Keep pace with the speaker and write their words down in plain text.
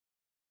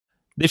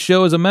This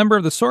show is a member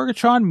of the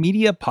Sorgatron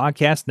Media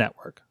Podcast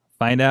Network.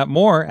 Find out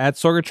more at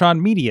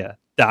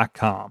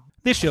sorgatronmedia.com.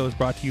 This show is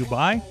brought to you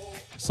by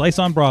Slice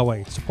on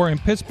Broadway, supporting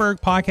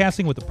Pittsburgh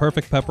podcasting with the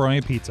perfect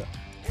pepperoni pizza.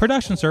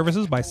 Production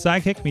services by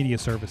Sidekick Media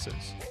Services.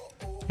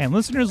 And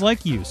listeners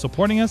like you,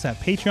 supporting us at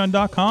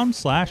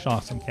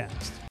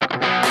patreon.com/awesomecast.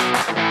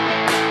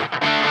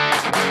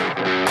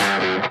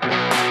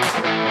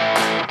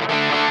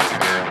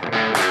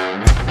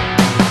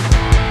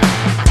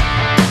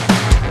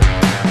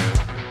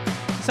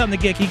 It's time to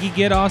get geeky,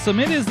 get awesome.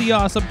 It is the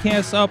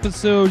AwesomeCast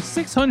episode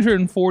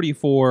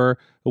 644.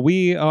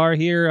 We are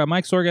here,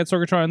 Mike Sorg at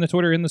Sorgatron on the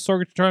Twitter in the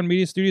Sorgatron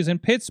Media Studios in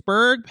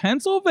Pittsburgh,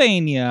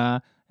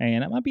 Pennsylvania.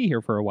 And I might be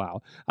here for a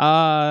while.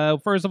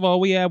 First of all,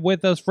 we have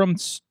with us from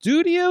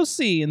Studio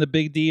C in the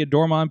Big D at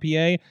Dormont,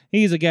 PA.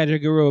 He's a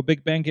gadget guru at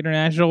Big Bank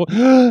International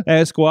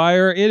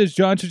Esquire. It is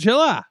John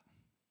Chichilla.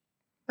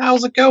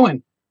 How's it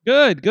going?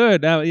 Good.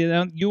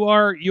 You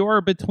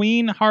are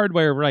between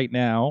hardware right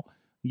now.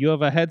 You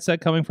have a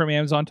headset coming from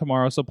Amazon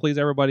tomorrow, so please,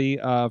 everybody,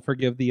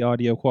 forgive the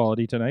audio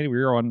quality tonight.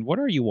 We're on. What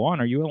are you on?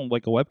 Are you on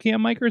like a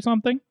webcam mic or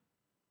something?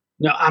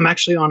 No, I'm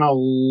actually on a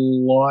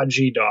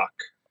Logi dock.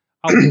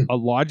 A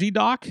Logi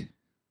dock?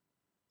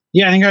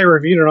 Yeah, I think I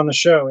reviewed it on the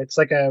show. It's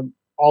like a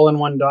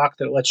all-in-one dock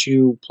that lets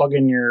you plug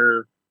in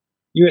your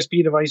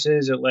USB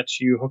devices. It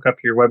lets you hook up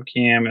your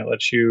webcam. It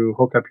lets you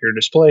hook up your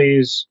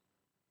displays.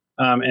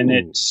 And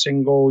it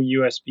single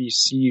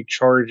USB-C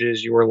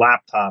charges your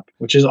laptop,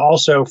 which is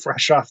also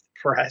fresh off the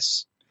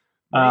press.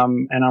 Right.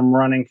 And I'm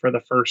running for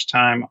the first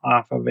time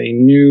off of a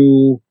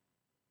new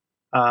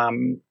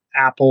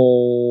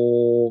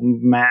Apple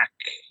Mac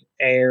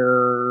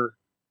Air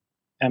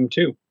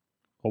M2.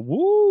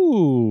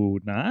 Woo!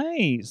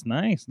 Nice.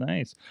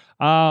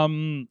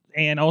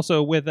 And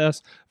also with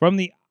us from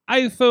the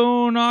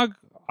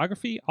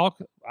iPhoneography.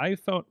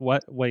 iPhone.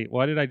 What? Wait.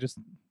 Why did I just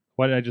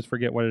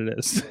forget what it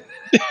is?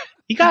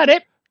 You got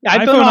it.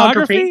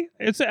 iPhoneography.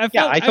 I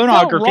felt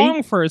iPhoneography.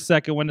 wrong for a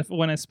second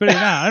when I spit it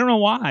out. I don't know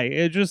why.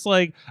 It's just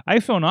like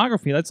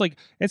iPhoneography.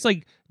 It's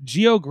like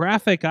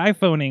geographic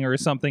iPhoning or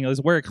something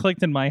is where it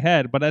clicked in my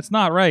head, but that's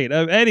not right.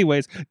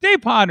 Anyways,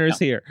 Dave Potter's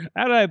here.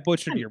 How did I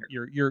butcher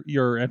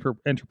your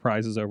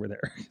enterprises over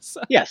there?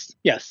 So. Yes.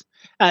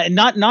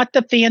 Not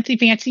the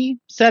fancy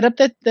setup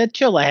that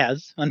Chilla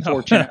has,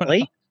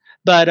 unfortunately,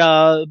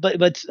 no.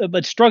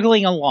 but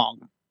struggling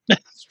along.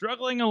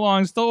 Struggling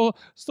along, still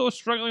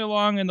struggling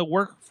along in the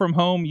work from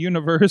home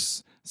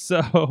universe.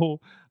 So,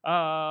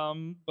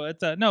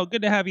 no,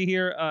 good to have you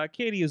here.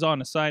 Katie is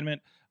on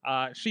assignment.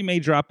 She may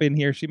drop in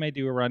here. She may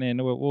do a run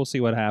in. We'll see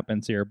what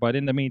happens here. But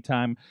in the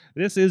meantime,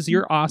 this is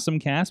your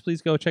AwesomeCast.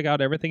 Please go check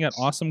out everything at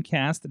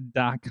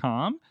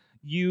AwesomeCast.com.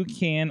 You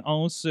can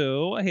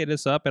also hit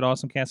us up at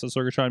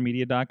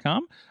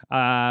awesomecast@sorgatronmedia.com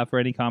for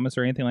any comments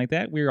or anything like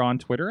that. We're on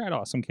Twitter at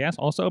AwesomeCast.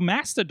 Also,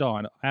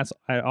 Mastodon at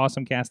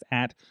AwesomeCast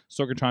at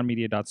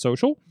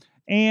sorgatronmedia.social.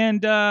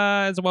 And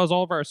as well as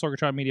all of our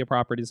Sorgatron Media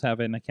properties have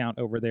an account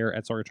over there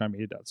at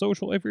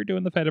sorgatronmedia.social. If you're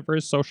doing the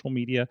Fediverse social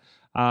media,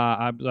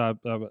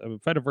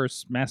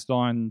 Fediverse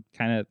Mastodon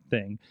kind of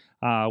thing,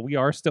 we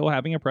are still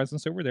having a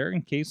presence over there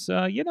in case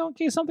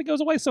something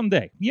goes away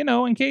someday.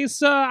 In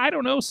case I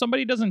don't know,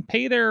 somebody doesn't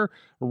pay their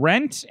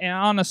rent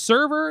on a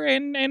server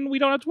and we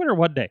don't have Twitter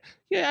one day.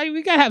 Yeah,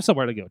 we gotta have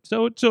somewhere to go.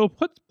 So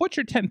put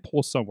your tent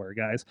pole somewhere,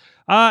 guys.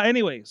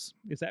 Anyways,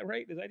 is that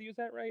right? Did I use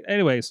that right?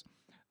 Anyways.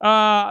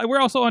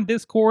 We're also on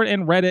Discord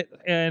and Reddit,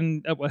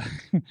 and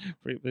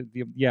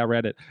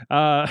Reddit.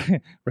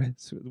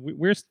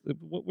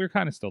 We're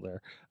kind of still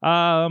there.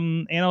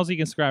 And also you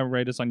can subscribe and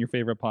rate us on your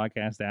favorite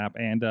podcast app,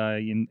 and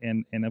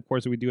of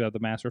course we do have the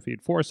master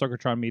feed for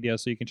Sorgatron Media,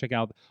 so you can check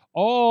out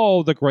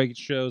all the great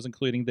shows,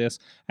 including this,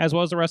 as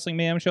well as the Wrestling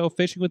Mayhem show,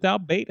 Fishing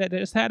Without Bait. That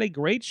just had a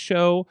great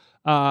show.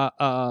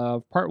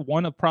 Part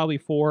one of probably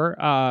four,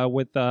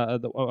 with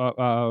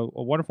a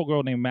wonderful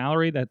girl named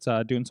Mallory that's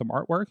doing some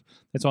artwork.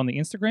 It's on the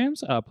Instagrams.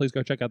 Please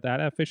go check out that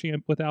at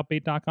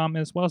fishingwithoutbait.com,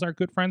 as well as our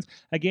good friends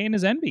again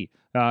is Envy,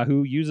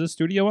 who uses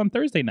studio on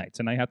Thursday nights,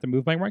 and I have to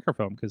move my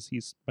microphone because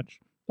he's much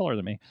taller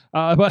than me.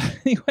 But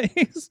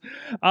anyways,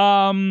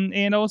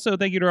 and also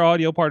thank you to our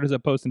audio partners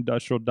at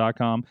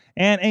postindustrial.com,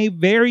 and a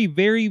very,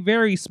 very,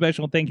 very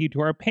special thank you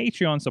to our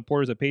Patreon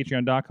supporters at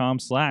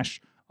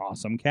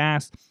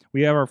patreon.com/AwesomeCast.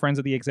 We have our friends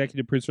at the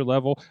executive producer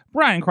level,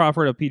 Brian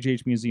Crawford of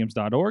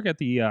pghmuseums.org, at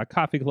the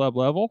coffee club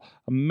level,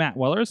 Matt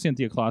Weller,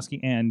 Cynthia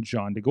Klosky, and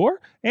John DeGore,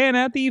 and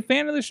at the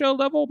fan of the show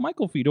level,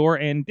 Michael Fedor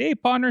and Dave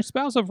Podner,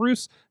 spouse of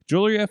Ruth's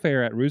Jewelry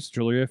Affair at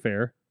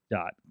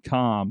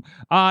ruthsjewelryaffair.com.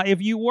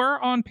 If you were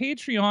on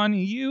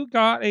Patreon, you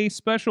got a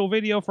special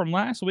video from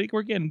last week.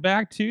 We're getting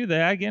back to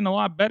that, getting a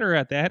lot better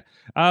at that.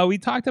 We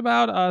talked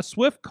about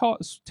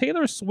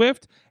Taylor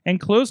Swift and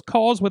close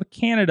calls with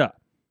Canada.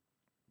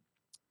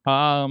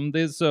 So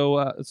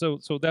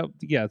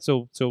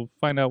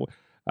find out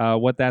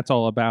what that's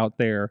all about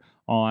there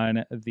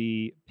on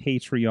the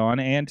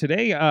Patreon. And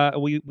today,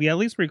 we at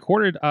least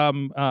recorded.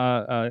 We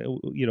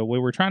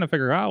were trying to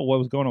figure out what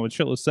was going on with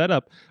Chilla's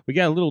setup. We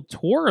got a little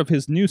tour of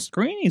his new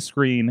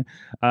screen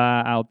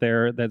out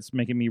there that's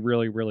making me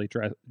really, really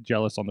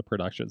jealous on the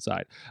production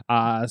side.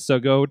 So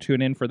go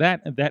tune in for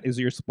that. That is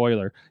your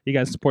spoiler. You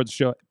guys support the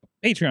show.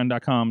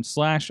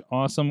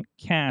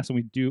 Patreon.com/AwesomeCast, and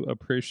we do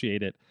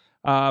appreciate it.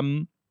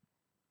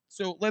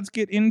 So let's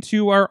get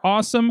into our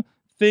awesome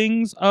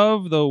things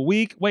of the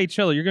week. Wait,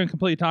 Chilla, you're going to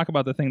completely talk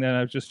about the thing that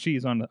I've just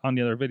cheesed on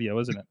the other video,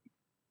 isn't it?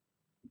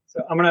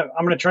 So I'm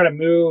gonna try to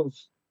move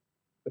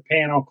the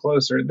panel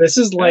closer. This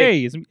is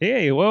like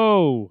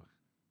whoa.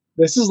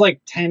 This is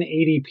like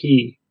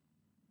 1080p.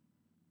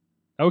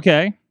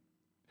 Okay.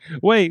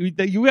 Wait,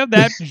 you have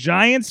that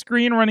giant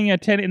screen running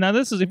at 10. Now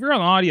this is if you're on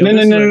audio.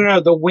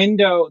 No. The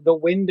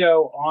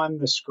window on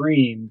the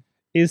screen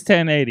is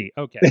 1080.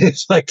 Okay.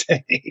 It's like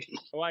 1080.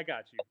 Oh, I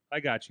got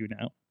you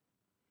now.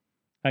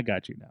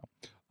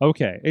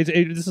 Okay.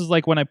 This is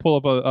like when I pull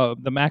up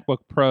the MacBook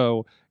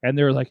Pro and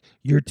they're like,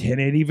 your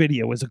 1080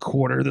 video is a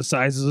quarter the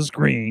size of the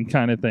screen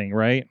kind of thing,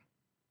 right?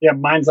 Yeah,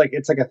 mine's like,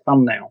 it's like a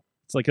thumbnail.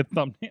 It's like a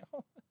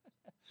thumbnail.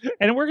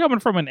 And we're coming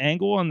from an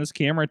angle on this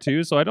camera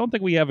too, so I don't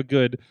think we have a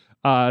good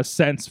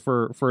sense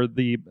for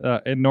the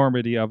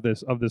enormity of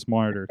this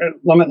monitor.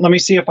 Let me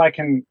see if I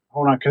can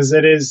hold on, because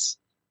it is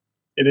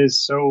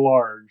so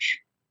large.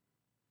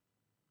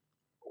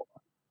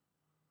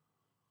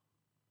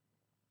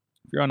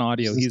 If you're on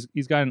audio,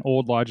 he's got an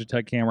old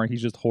Logitech camera.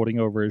 He's just holding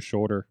over his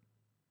shoulder.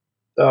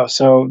 Oh,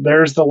 so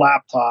there's the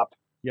laptop.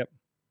 Yep.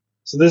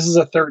 So this is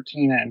a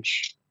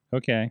 13-inch.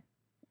 Okay.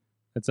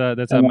 That's a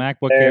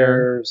MacBook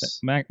Air.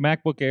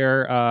 MacBook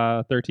Air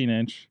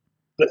 13-inch.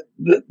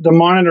 The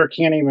monitor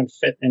can't even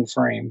fit in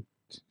frame.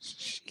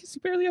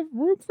 You barely have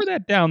room for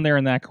that down there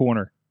in that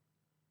corner.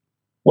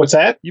 What's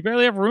that? You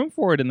barely have room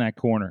for it in that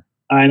corner.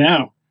 I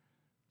know.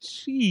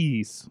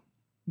 Jeez.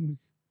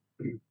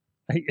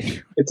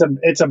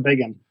 It's a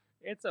big one.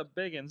 It's a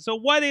big one. So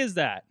what is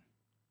that?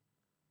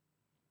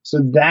 So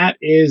that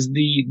is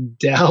the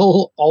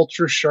Dell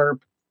Ultra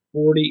Sharp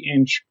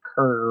 40-inch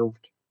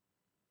curved.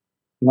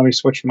 Let me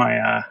switch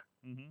my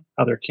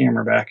other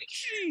camera back.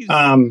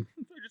 Jeez.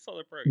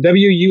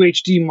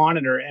 WUHD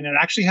monitor, and it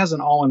actually has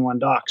an all-in-one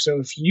dock. So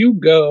if you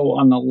go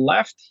on the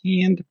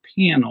left-hand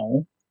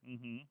panel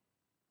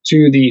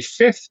to the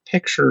 5th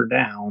picture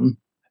down,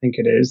 I think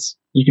it is,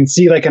 you can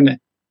see like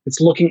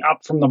it's looking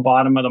up from the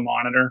bottom of the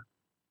monitor.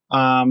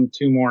 2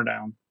 more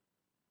down.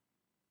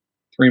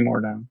 3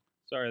 more down.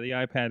 Sorry, the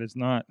iPad is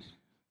not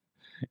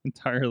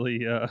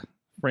entirely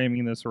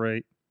framing this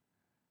right.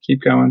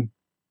 Keep going.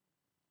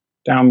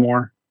 Down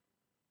more.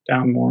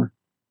 Down more.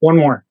 1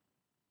 more.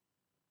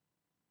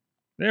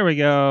 There we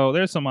go.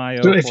 There's some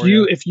I/O. So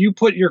if you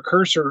put your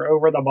cursor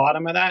over the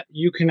bottom of that,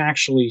 you can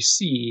actually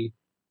see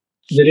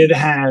that it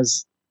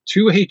has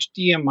 2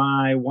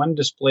 HDMI, 1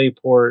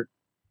 DisplayPort,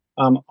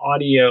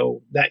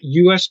 audio. That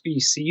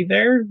USB-C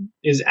there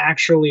is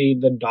actually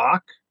the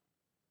dock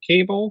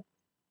cable.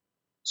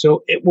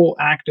 So it will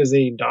act as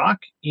a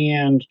dock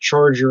and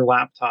charge your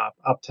laptop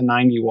up to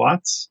 90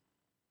 watts.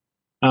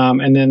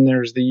 And then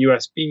there's the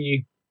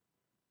USB.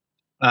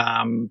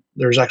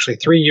 There's actually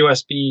 3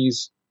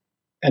 USBs.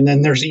 And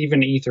then there's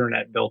even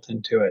Ethernet built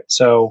into it.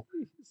 So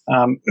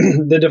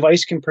the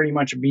device can pretty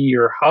much be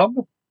your hub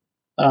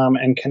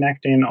and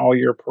connect in all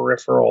your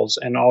peripherals.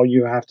 And all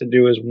you have to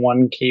do is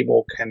 1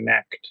 cable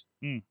connect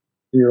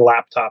your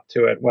laptop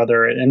to it.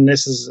 And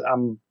this is,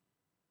 I'm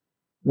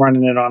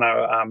running it on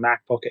a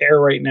MacBook Air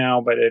right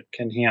now, but it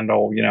can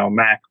handle,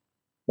 Mac,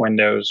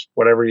 Windows,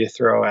 whatever you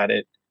throw at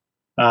it.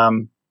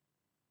 And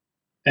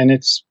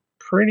it's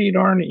pretty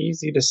darn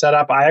easy to set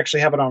up. I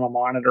actually have it on a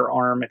monitor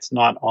arm. It's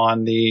not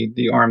on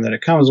the arm that it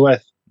comes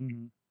with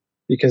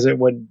because it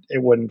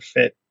wouldn't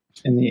fit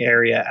in the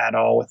area at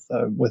all with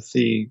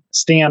the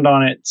stand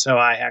on it. So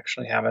I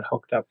actually have it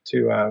hooked up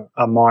to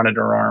a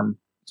monitor arm.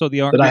 So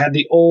the arm that I had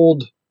the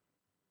old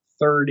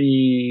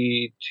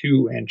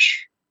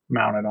 32-inch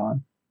mounted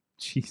on.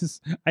 Jeez,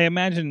 I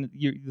imagine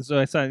so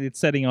I saw it's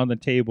setting on the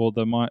table.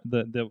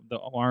 The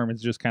arm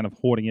is just kind of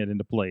holding it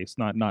into place,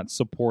 not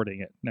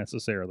supporting it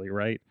necessarily,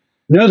 right?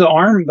 No, the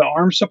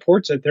arm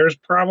supports it. There's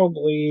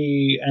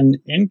probably an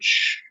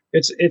inch.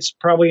 It's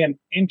probably an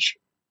inch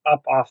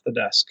up off the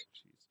desk.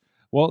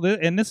 Well,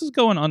 and this is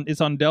going on.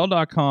 It's on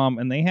Dell.com,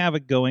 and they have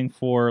it going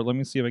for. Let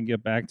me see if I can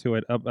get back to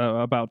it.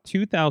 About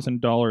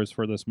 $2,000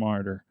 for this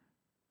monitor.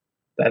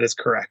 That is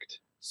correct.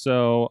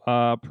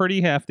 So, pretty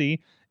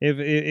hefty.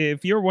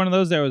 If you're one of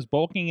those that was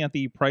bulking at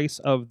the price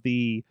of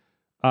the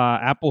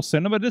Apple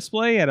Cinema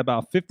display at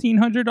about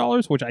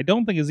 $1,500, which I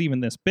don't think is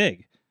even this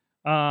big.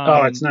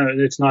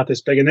 It's not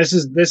this big, and this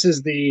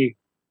is the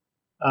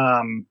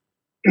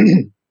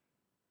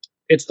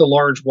it's the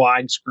large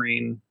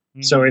widescreen,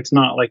 so it's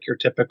not like your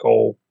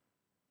typical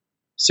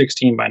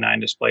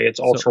 16:9 display. It's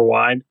ultra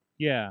wide.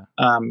 Yeah.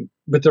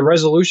 But the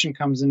resolution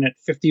comes in at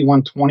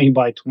 5120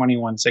 by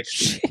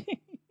 2160.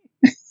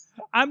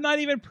 I'm not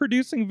even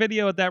producing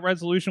video at that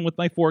resolution with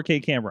my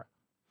 4K camera.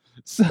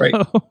 So, Right.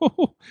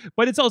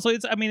 but it's also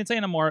it's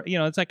anamorphic,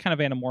 it's that kind of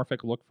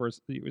anamorphic look for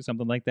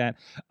something like that.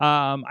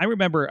 I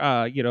remember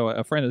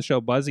a friend of the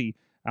show, Buzzy,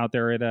 out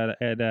there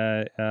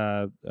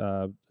that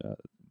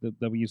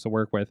we used to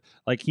work with.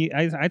 Like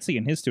I'd see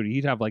in his studio,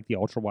 he'd have like the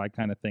ultra wide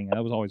kind of thing, and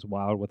that was always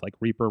wild with like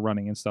Reaper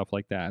running and stuff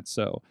like that.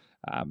 So,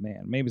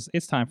 man, maybe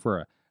it's time for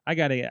a. I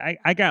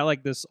got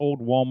like this old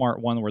Walmart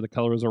one where the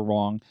colors are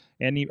wrong,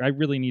 and I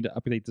really need to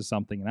update to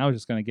something. And I was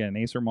just gonna get an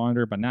Acer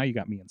monitor, but now you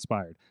got me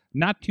inspired.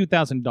 Not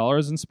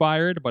 $2,000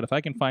 inspired, but if I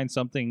can find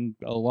something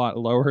a lot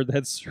lower,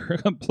 that's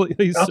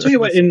completely. I'll tell you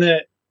what. In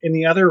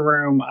the other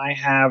room, I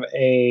have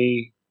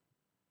a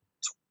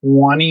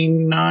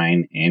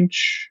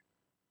 29-inch.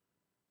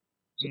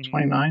 Is it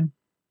 29?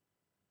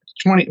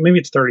 20, maybe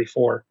it's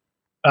 34.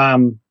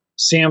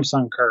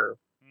 Samsung Curve,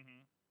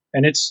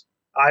 and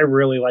I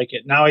really like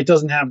it. Now it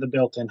doesn't have the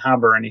built-in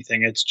hub or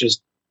anything. It's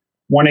just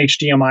one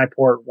HDMI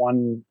port,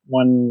 one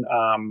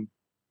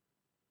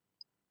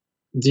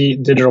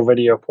digital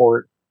video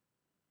port,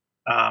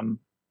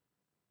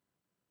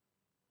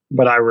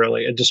 but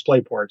a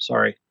display port.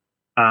 Sorry,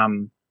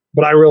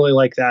 but I really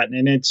like that,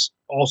 and it's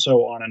also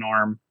on an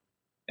ARM.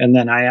 And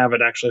then I have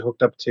it actually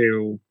hooked up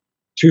to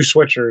two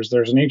switchers.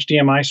 There's an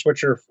HDMI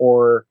switcher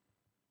for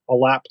a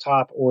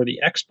laptop or the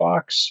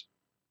Xbox,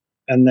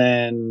 and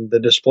then the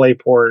display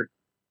port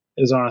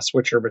is on a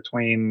switcher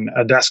between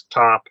a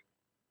desktop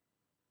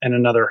and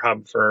another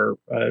hub for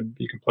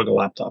you can plug a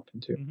laptop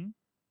into.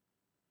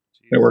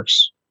 It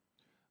works.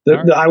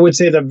 I would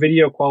say the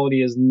video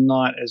quality is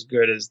not as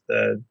good as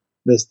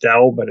this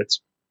Dell, but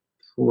it's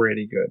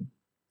pretty good.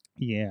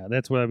 Yeah,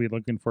 that's what I'd be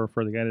looking for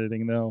the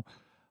editing, though.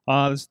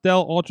 This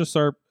Dell Ultra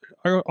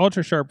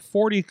Sharp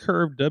 40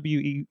 curve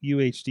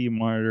WUHD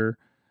monitor,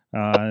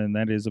 and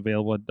that is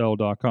available at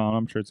Dell.com.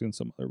 I'm sure it's in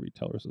some other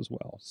retailers as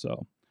well.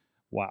 So,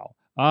 wow.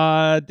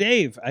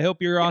 Dave, I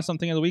hope your awesome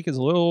thing of the week is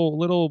a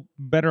little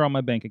better on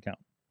my bank account.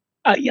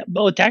 Yeah,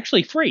 well, it's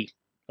actually free.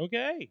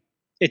 Okay.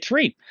 It's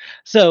free.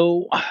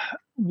 So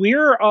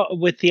we're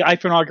with the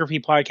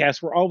iPhoneography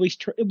podcast. We're always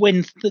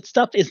when the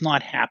stuff is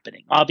not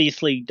happening.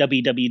 Obviously,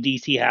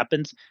 WWDC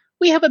happens.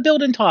 We have a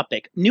built-in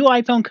topic. New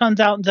iPhone comes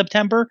out in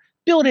September.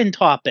 Built-in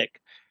topic.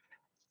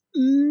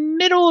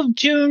 Middle of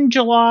June,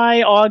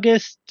 July,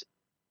 August.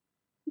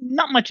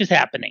 Not much is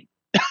happening.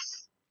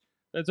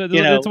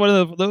 It's one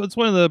of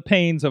the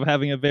pains of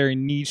having a very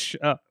niche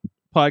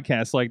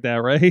podcast like that,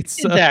 right?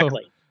 So,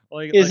 exactly.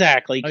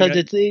 Exactly, because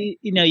it's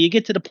you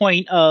get to the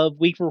point of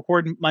we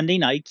record Monday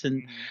nights,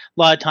 and a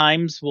lot of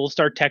times we'll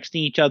start texting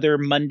each other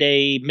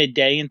Monday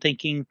midday and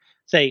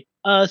say,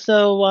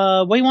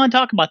 so what do you want to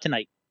talk about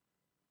tonight?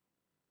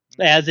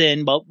 As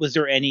in, well, was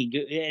there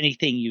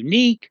anything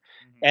unique,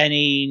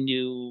 any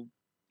new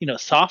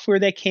software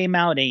that came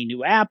out, any new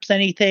apps,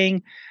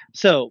 anything?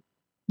 So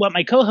what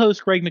my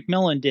co-host Greg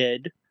McMillan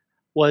did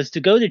was to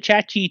go to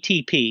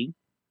ChatGTP,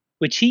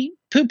 which he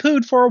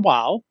poo-pooed for a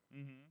while.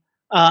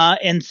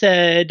 And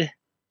said,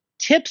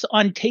 tips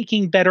on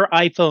taking better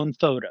iPhone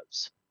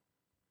photos.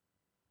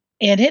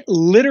 And it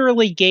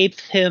literally gave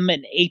him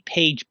an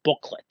 8-page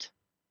booklet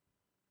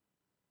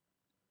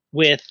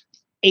with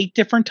 8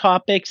 different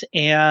topics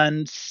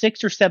and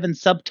 6 or 7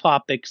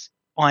 subtopics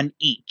on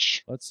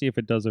each. Let's see if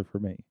it does it for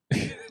me.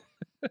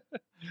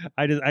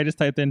 I just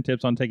typed in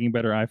tips on taking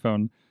better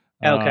iPhone.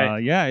 Okay.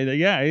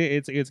 Yeah.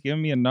 It's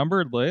giving me a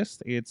numbered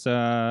list. It's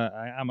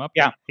I'm up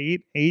to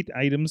 8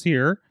 items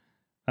here.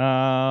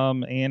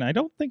 And I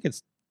don't think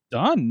it's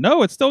done.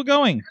 No, it's still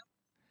going.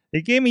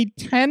 It gave me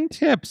 10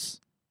 tips.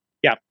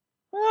 Yeah.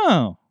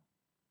 Oh,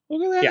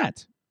 look at that. Yeah.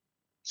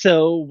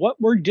 So what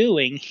we're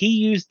doing, he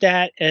used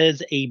that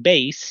as a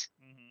base.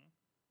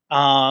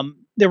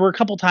 There were a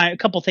couple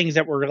things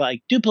that were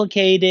like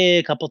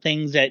duplicated, a couple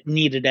things that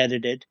needed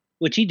edited,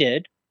 which he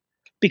did,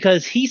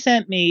 because he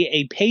sent me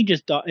an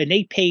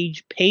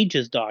 8-page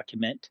pages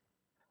document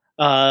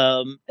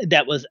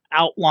that was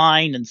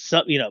outlined and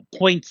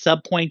points,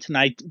 subpoints, and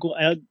I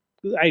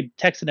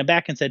texted him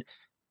back and said,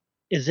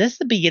 "Is this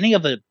the beginning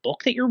of a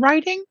book that you're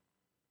writing?"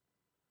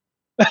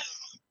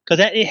 Because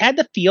it had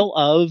the feel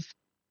of,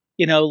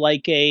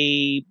 like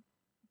a,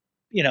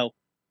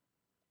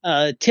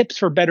 tips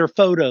for better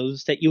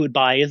photos that you would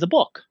buy as a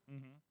book.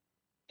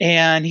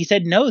 And he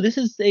said, "No,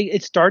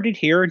 it started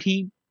here," and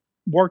he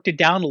worked it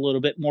down a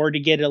little bit more to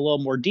get a little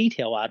more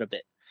detail out of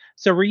it.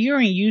 So we're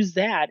going to use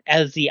that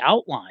as the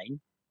outline.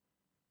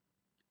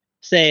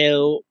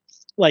 So,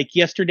 like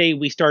yesterday,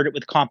 we started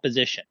with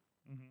composition.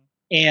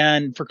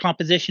 And for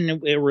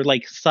composition, there were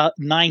like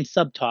 9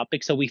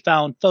 subtopics. So we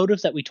found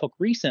photos that we took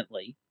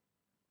recently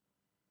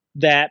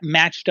that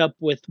matched up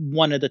with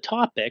one of the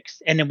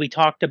topics. And then we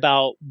talked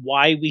about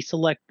why we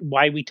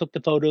took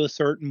the photo a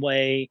certain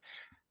way,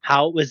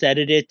 how it was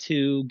edited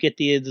to get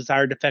the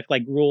desired effect,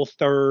 like rule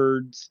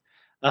thirds,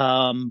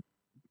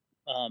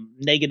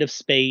 negative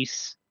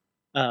space,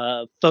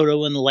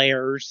 photo and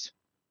layers,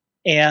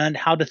 and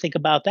how to think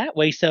about that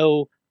way.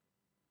 So,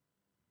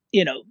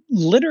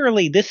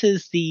 literally, this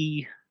is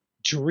the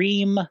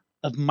dream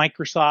of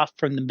Microsoft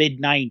from the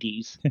mid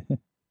 90s,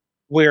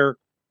 where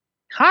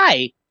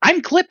Hi,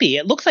 I'm Clippy.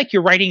 It looks like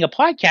you're writing a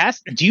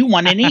podcast. Do you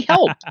want any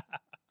help?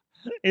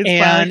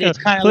 It's kind of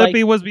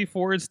Clippy was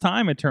before its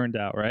time, it turned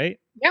out, right?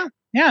 Yeah.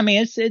 I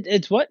mean,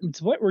 it's what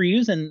we're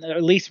using,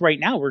 at least right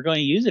now. We're going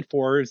to use it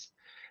for is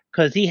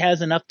because he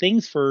has enough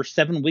things for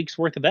 7 weeks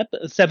worth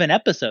of 7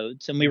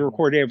 episodes, and we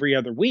record every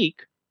other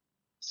week.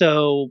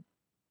 So,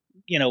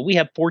 we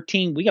have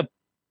 14. We have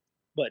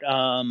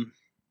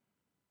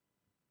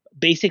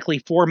basically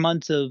 4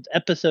 months of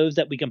episodes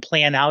that we can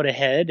plan out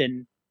ahead,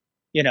 and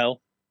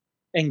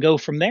and go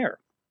from there.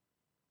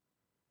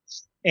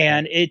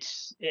 And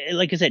it's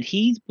like I said,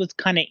 he was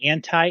kind of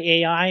anti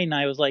AI, and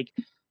I was like,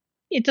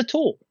 it's a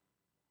tool.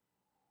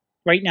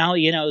 Right now,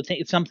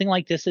 something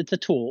like this, it's a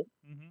tool.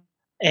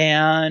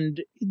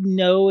 And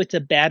no, it's a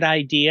bad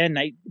idea. And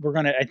I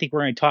think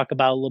we're gonna talk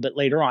about a little bit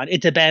later on.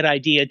 It's a bad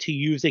idea to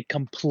use it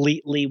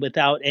completely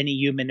without any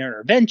human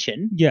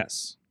intervention.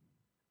 Yes.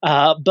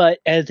 But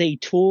as a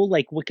tool,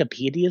 like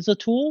Wikipedia is a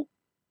tool,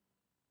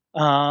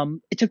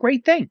 it's a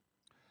great thing.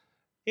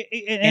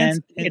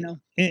 And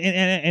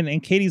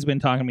Katie's been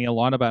talking to me a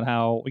lot about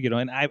how,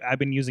 and I've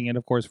been using it,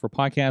 of course, for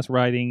podcast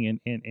writing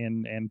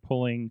and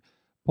pulling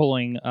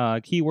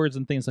keywords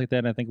and things like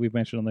that. I think we've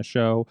mentioned on the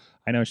show.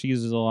 I know she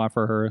uses a lot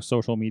for her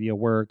social media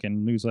work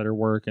and newsletter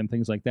work and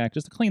things like that,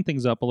 just to clean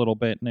things up a little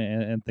bit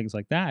and things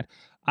like that.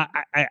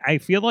 I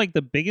feel like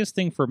the biggest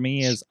thing for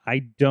me is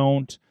I've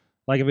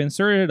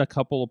inserted a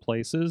couple of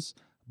places,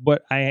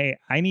 but I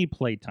need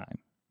playtime.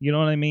 You know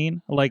what I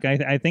mean? Like,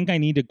 I think I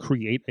need to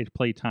create a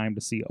playtime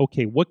to see,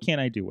 okay, what can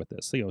I do with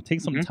this? So,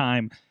 take some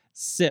time,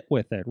 sit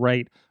with it,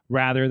 right?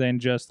 Rather than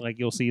just like,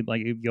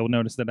 you'll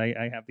notice that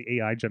I have the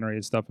AI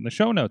generated stuff in the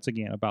show notes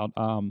again about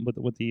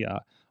with the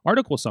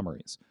article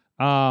summaries,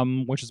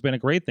 which has been a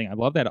great thing. I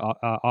love that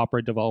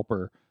Opera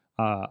developer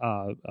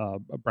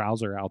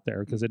browser out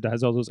there, because it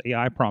has all those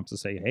AI prompts to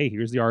say, hey,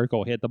 here's the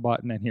article, hit the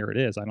button, and here it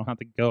is. I don't have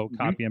to go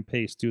copy and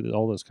paste, do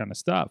all this kind of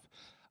stuff.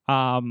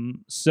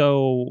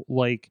 So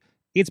like,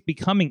 it's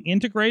becoming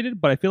integrated,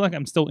 but I feel like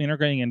I'm still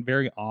integrating in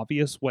very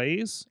obvious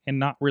ways and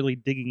not really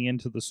digging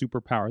into the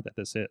superpower that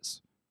this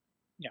is.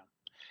 Yeah.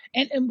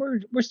 And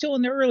we're still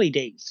in the early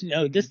days.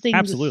 This thing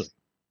absolutely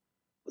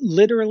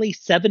literally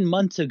 7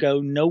 months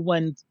ago, no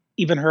one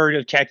even heard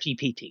of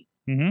ChatGPT.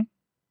 Mm-hmm.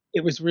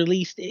 It was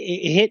released.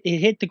 It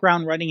hit the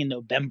ground running in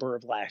November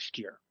of last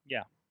year.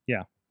 Yeah.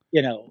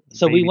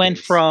 So we went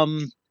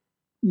from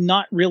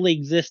not really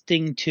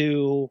existing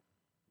to,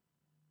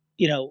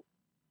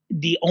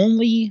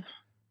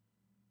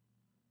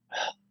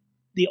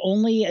 the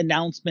only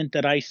announcement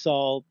that I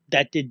saw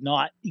that did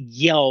not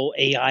yell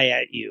AI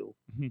at you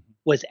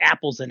was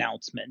Apple's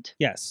announcement.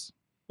 Yes.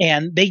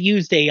 And they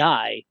used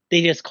AI.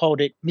 They just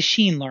called it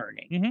machine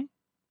learning.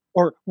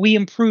 Or we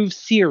improve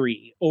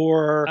Siri,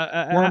 or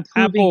we're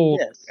improving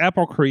this.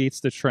 Apple creates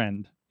the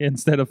trend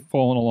instead of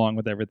following along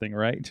with everything,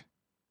 right?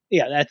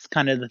 Yeah, that's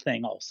kind of the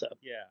thing also.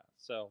 Yeah.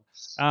 So,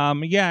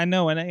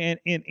 no,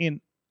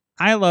 and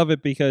I love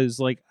it because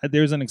like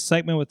there's an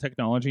excitement with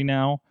technology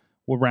now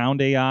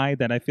around AI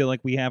that I feel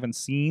like we haven't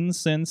seen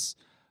since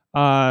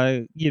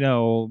back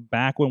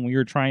when we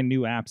were trying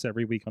new apps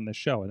every week on the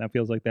show, and that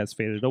feels like that's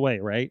faded away,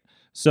 right?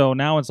 So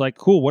now it's like,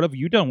 cool, what have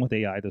you done with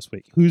AI this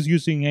week? Who's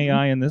using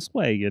AI in this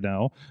way?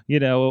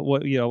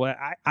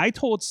 I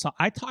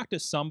talked to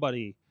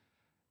somebody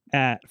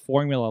at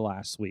Formula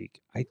last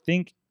week. I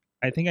think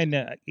I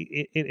know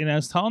it, and I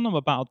was telling them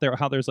about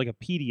how there's like a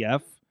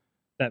PDF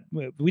that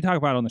we talked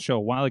about on the show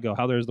a while ago,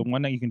 how there's the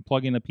one that you can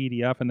plug in a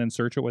PDF and then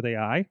search it with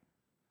AI.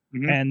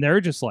 And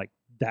they're just like,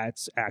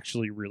 that's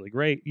actually really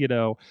great,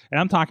 and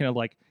I'm talking to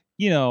like,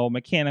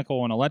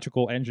 mechanical and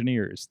electrical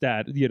engineers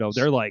that,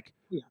 they're like,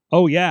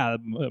 oh yeah,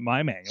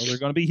 my manuals are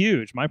going to be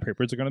huge. My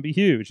papers are going to be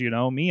huge.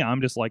 Me,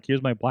 I'm just like,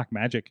 here's my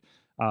Blackmagic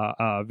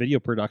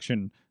video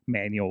production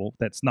manual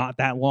that's not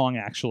that long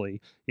actually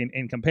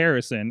in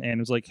comparison.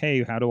 And it's like,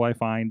 hey, how do I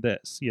find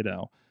this,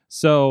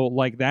 So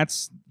like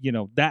that's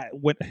that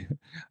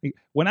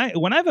when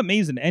I've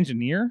amazed an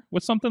engineer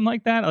with something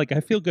like that, like I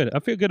feel good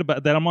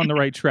about that. I'm on the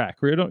right track.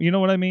 You know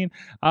what I mean?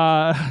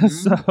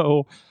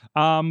 So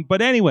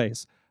but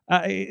anyways,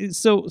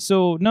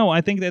 so no, I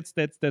think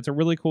that's a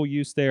really cool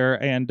use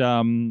there, and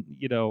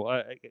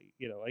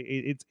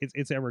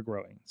it's ever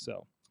growing.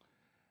 So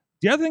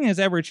the other thing that's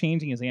ever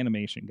changing is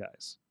animation,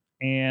 guys.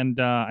 And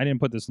I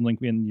didn't put this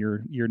link in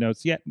your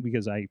notes yet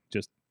because I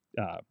just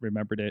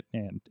remembered it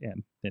and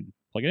didn't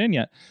plug it in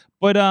yet.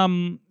 But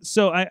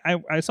so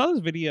I saw this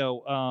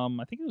video.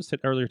 I think it was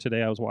earlier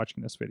today. I was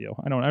watching this video.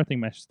 I don't know, everything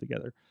meshes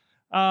together.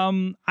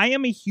 I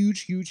am a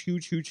huge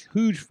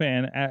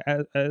fan,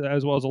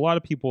 as well as a lot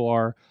of people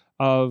are,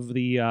 of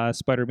the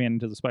Spider-Man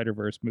Into the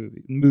Spider-Verse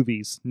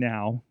movies.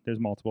 Now there's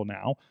multiple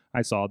now.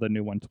 I saw the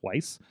new one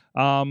twice.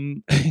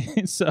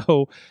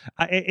 So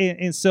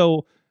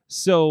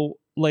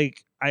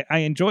like I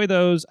enjoy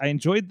those. I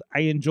enjoyed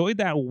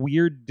that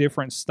weird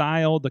different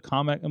style, the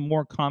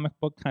more comic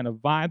book kind of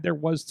vibe there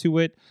was to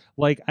it.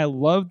 Like I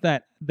love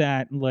that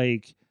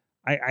like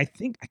I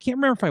think I can't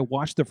remember if I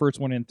watched the first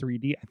one in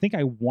 3D. I think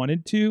I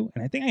wanted to,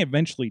 and I think I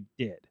eventually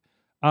did.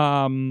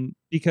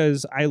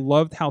 because I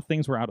loved how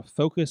things were out of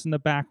focus in the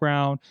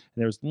background.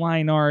 There's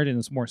line art and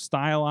it's more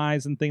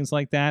stylized and things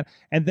like that.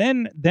 And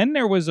then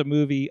there was a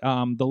movie,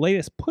 the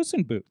latest Puss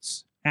in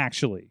Boots,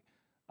 actually.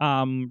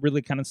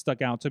 Really kind of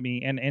stuck out to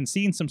me, and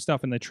seeing some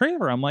stuff in the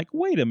trailer, I'm like,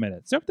 wait a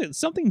minute,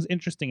 something's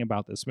interesting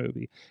about this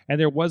movie, and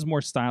there was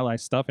more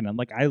stylized stuff, and I'm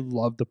like, I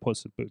love the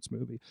Puss in Boots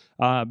movie,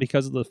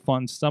 because of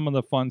some of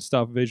the fun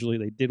stuff visually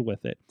they did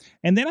with it.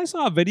 And then I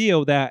saw a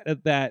video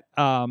that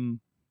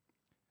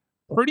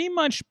pretty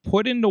much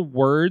put into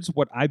words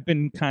what I've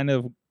been kind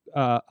of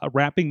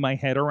wrapping my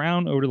head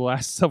around over the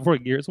last several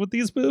years with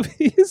these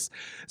movies.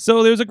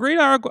 So there's a great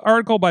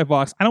article by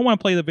Vox. I don't want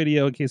to play the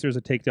video in case there's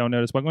a takedown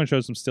notice, but I'm going to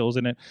show some stills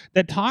in it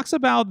that talks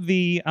about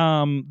the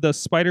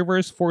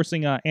Spider-Verse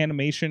forcing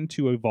animation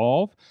to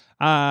evolve.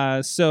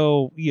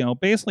 So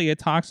basically it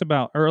talks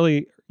about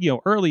early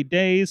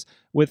days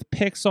with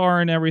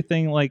Pixar and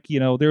everything. Like,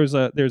 there's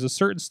a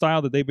certain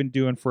style that they've been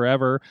doing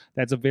forever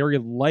that's a very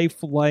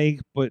lifelike,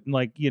 but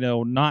like,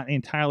 not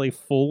entirely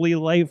fully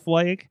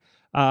lifelike,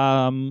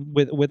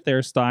 with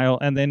their style.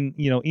 And then,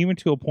 even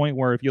to a point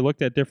where if you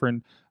looked at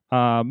different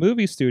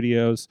movie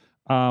studios,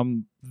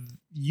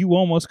 you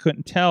almost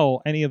couldn't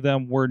tell any of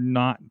them were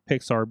not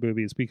Pixar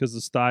movies because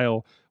the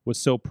style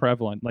was so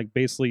prevalent. Like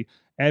basically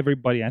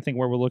everybody, I think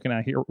what we're looking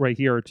at right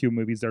here are two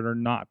movies that are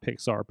not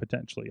Pixar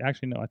potentially.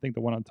 Actually, no, I think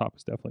the one on top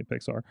is definitely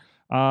Pixar.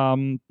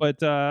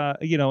 But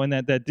and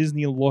that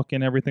Disney look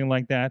and everything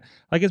like that,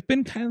 like it's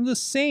been kind of the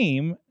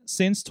same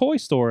since Toy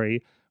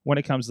Story when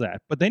it comes to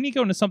that. But then you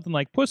go into something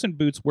like Puss in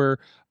Boots where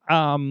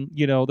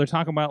they're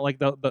talking about like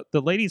the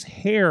lady's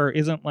hair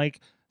isn't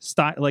like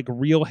like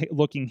real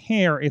looking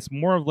hair. It's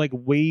more of like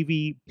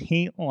wavy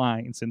paint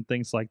lines and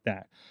things like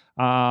that.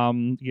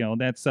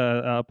 That's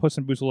Puss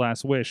in Boots: The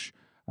Last Wish,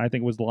 I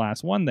think, was the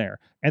last one there.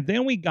 And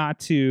then we got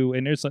to,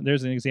 and there's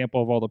an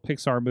example of all the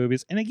Pixar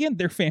movies, and again,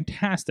 they're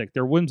fantastic.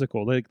 They're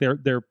whimsical.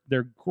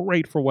 They're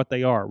great for what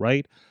they are,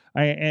 right?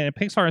 And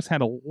Pixar has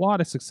had a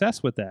lot of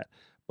success with that.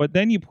 But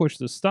then you push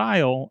the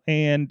style,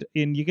 and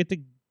you get to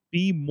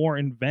be more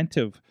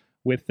inventive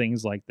with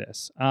things like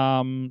this.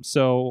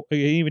 So you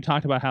even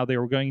talked about how they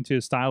were going to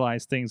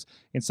stylize things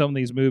in some of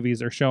these movies.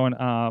 They're showing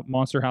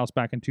Monster House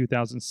back in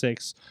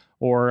 2006,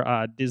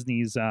 or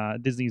Disney's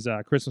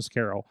Christmas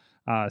Carol,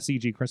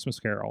 CG Christmas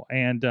Carol,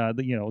 and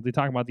they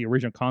talk about the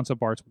original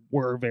concept arts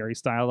were very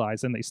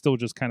stylized, and they still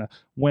just kind of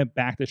went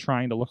back to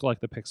trying to look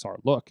like the Pixar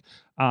look.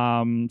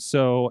 And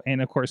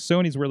of course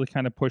Sony's really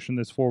kind of pushing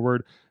this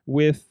forward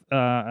with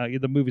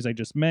the movies I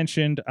just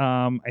mentioned.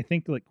 I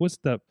think like what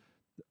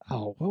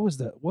was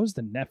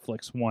the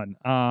Netflix one?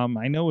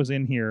 I know it was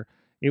in here.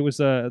 It was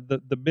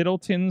the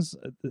Middletons.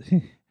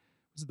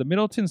 Was it the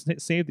Middletons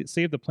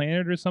save the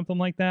planet or something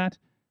like that?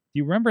 Do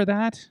you remember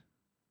that?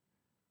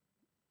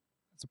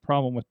 It's a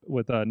problem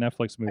with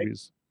Netflix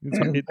movies.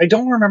 I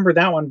don't remember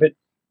that one, but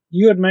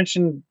you had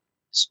mentioned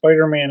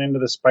Spider-Man Into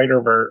the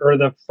Spider-Verse, or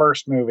the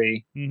first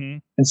movie,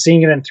 and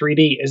seeing it in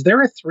 3D. Is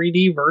there a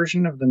 3D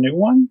version of the new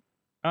one?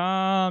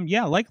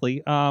 Yeah,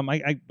 likely.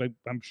 I'm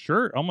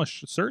sure,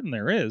 almost certain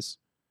there is.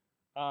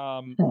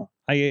 Because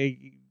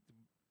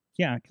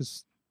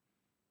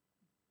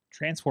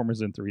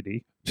Transformers in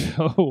 3D.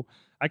 So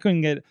I'm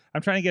trying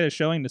to get a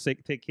showing to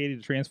take Katie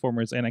to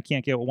Transformers, and I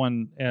can't get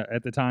one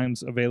at the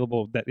times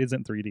available that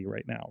isn't 3D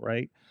right now,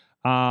 right?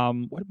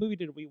 What movie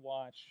did we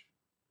watch?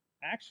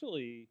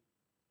 Actually,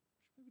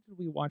 what movie did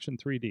we watch in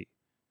 3D?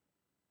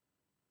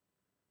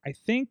 I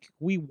think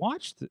we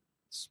watched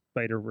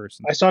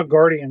Spider-Verse. I saw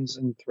Guardians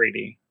in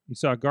 3D. You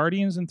saw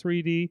Guardians in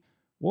 3D?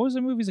 What was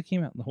the movies that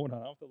came out? Hold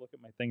on, I have to look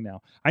at my thing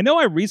now. I know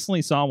I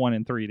recently saw one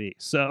in 3D,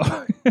 so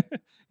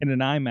in an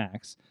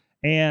IMAX.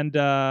 And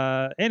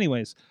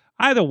anyways,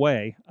 either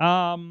way,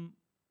 God,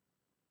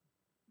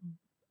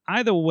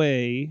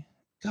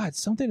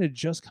 something had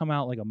just come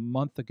out like a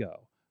month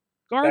ago.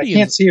 Guardians. I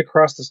can't see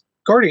across the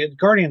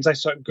Guardians. I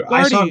saw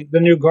the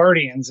new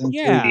Guardians in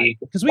 3D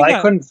because I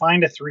couldn't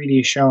find a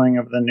 3D showing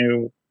of the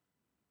new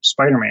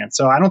Spider-Man,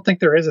 so I don't think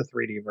there is a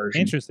 3D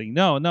version. Interesting.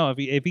 No.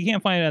 If you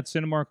can't find it at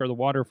Cinemark or the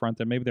Waterfront,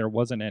 then maybe there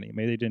wasn't any.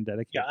 Maybe they didn't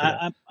dedicate.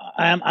 Yeah,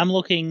 I'm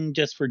looking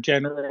just for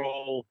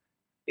general.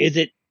 Is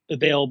it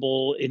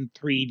available in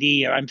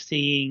 3D? I'm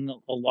seeing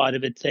a lot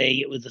of it saying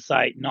it was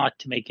decided not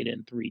to make it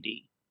in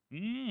 3D.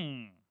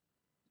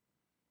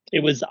 It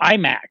was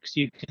IMAX.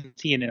 You can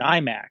see it in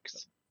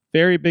IMAX.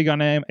 Very big on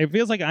IMAX. It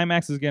feels like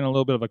IMAX is getting a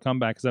little bit of a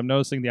comeback because I'm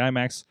noticing the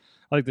IMAX,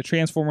 like the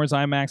Transformers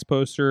IMAX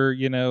poster,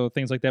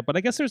 things like that. But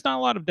I guess there's not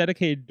a lot of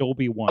dedicated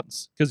Dolby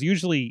ones because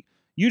usually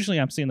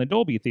I'm seeing the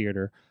Dolby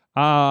theater.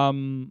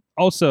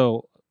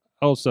 Also,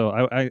 I was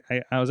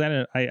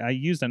at I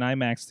used an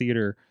IMAX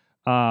theater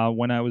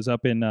when I was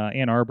up in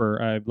Ann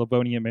Arbor,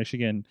 Livonia,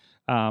 Michigan.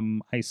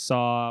 I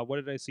saw, what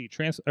did I see?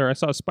 I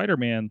saw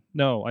Spider-Man.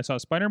 No, I saw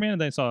Spider-Man,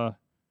 and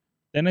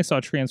then I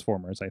saw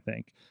Transformers, I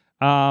think.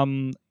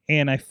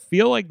 And I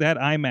feel like that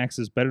IMAX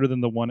is better than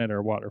the one at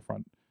our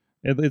Waterfront.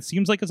 It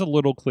seems like it's a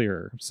little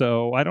clearer.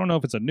 So I don't know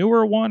if it's a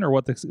newer one or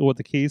what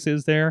the case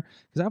is there,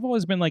 because I've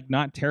always been like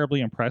not terribly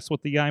impressed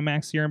with the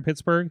IMAX here in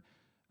Pittsburgh.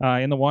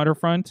 in the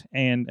waterfront,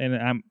 and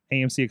I'm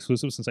AMC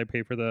exclusive since I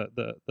pay for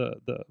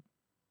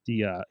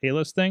the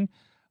A-list thing.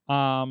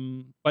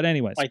 But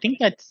anyways, I think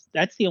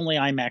that's the only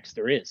IMAX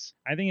there is.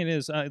 I think it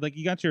is. Like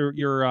you got your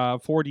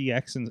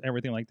 4DX and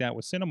everything like that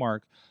with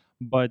Cinemark,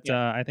 but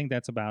I think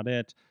that's about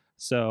it.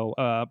 So,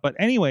 but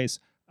anyways,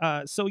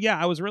 so yeah,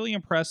 I was really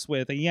impressed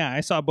with.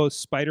 I saw both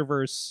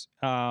Spider-Verse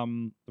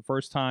the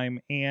first time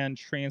and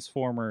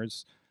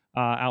Transformers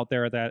out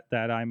there that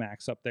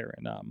IMAX up there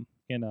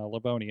in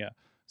Livonia.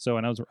 So,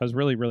 and I was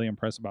really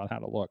impressed about how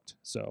it looked.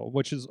 So,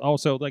 which is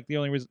also like the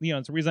only reason,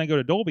 it's the reason I go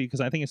to Dolby,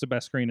 because I think it's the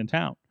best screen in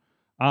town.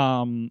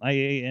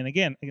 And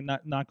again,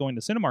 not going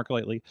to Cinemark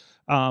lately,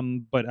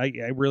 but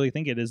I really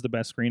think it is the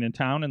best screen in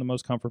town and the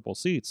most comfortable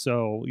seats.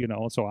 So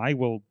so I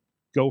will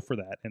go for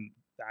that, and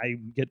I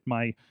get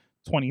my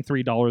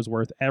 $23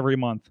 worth every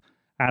month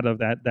out of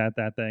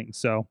that thing.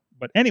 So,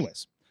 but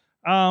anyways,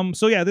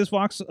 so yeah, this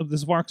Vox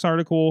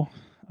article,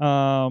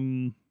 oh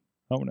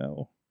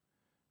no,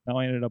 now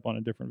I ended up on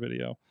a different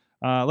video.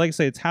 Like I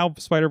say, it's how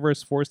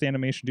Spider-Verse forced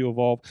animation to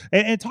evolve.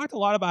 And it talked a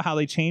lot about how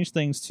they changed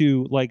things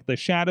to, like, the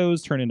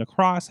shadows turn into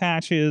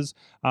crosshatches,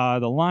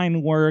 the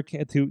line work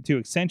to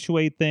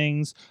accentuate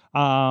things.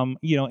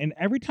 And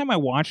every time I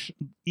watch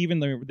even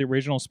the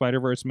original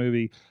Spider-Verse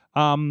movie,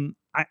 I'm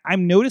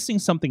noticing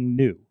something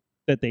new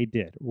that they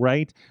did,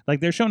 right?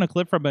 Like, they're showing a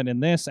clip from it in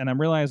this, and I'm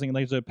realizing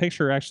there's a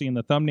picture actually in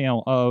the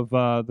thumbnail of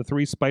the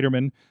three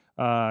Spider-Men,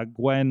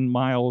 Gwen,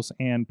 Miles,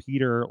 and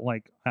Peter,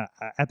 like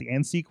at the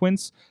end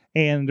sequence,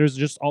 and there's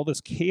just all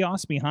this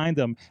chaos behind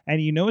them, and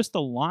you notice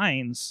the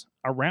lines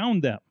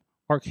around them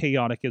are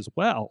chaotic as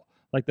well.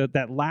 Like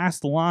that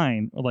last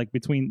line, like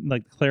between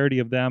like the clarity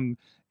of them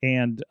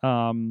and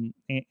all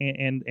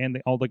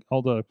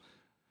the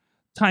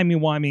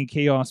timey-wimey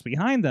chaos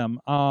behind them,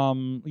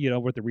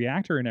 with the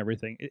reactor and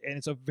everything. And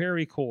it's a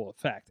very cool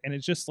effect. And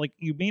it's just like,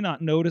 you may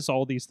not notice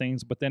all these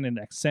things, but then it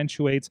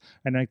accentuates.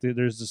 And like,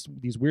 there's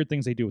these weird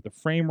things they do with the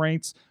frame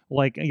rates.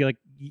 Like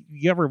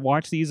you ever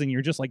watch these and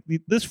you're just like,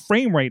 this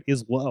frame rate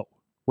is low,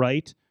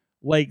 right?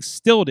 Like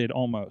stilted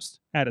almost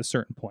at a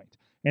certain point.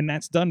 And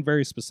that's done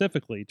very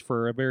specifically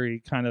for a very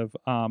kind of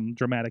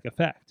dramatic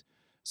effect.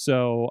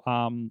 So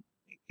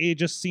it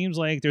just seems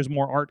like there's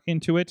more art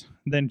into it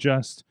than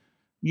just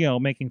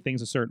making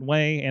things a certain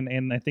way,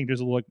 and I think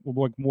there's a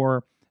little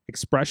more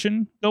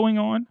expression going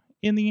on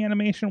in the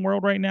animation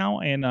world right now,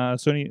 and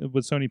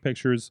Sony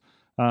Pictures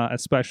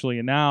especially,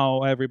 and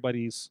now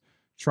everybody's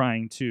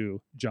trying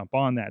to jump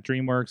on that.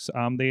 DreamWorks,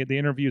 they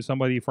interviewed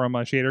somebody from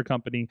a shader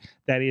company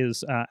that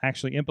is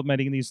actually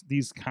implementing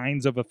these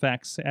kinds of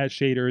effects as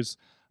shaders.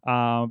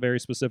 Very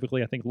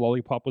specifically, I think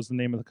Lollipop was the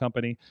name of the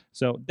company.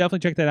 So definitely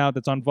check that out.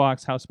 That's on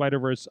Vox, how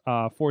Spider-Verse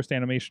forced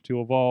animation to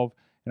evolve.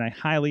 And I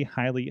highly,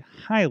 highly,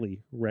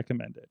 highly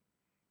recommend it.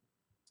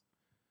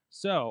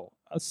 So,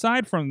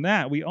 aside from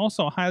that, we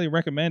also highly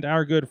recommend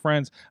our good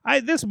friends.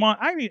 I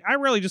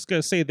really just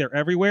gotta say they're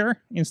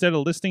everywhere instead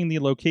of listing the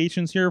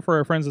locations here for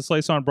our friends at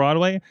Slice on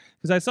Broadway,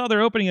 because I saw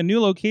they're opening a new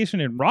location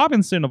in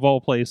Robinson of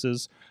all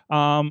places.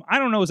 I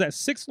don't know, is that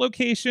 6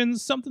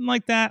 locations, something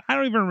like that? I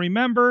don't even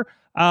remember.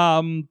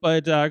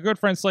 But good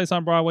friend Slice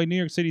on Broadway, New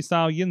York City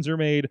style, yins are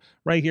made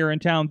right here in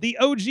town. The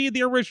OG,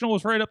 the original,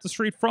 is right up the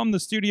street from the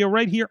studio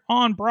right here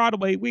on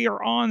Broadway. We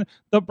are on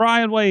the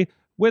Broadway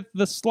with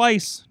the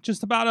Slice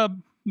just about a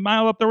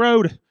mile up the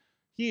road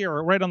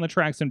here, right on the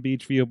tracks in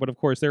Beachview. But of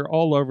course, they're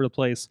all over the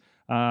place,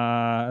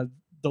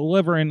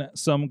 delivering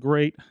some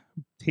great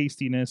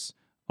tastiness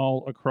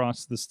all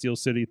across the Steel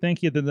City.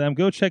 Thank you to them.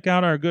 Go check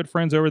out our good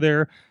friends over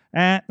there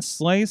at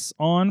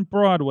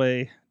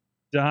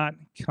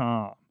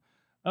sliceonbroadway.com.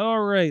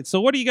 All right.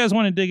 So what do you guys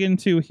want to dig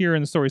into here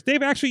in the stories?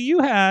 Dave, actually,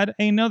 you had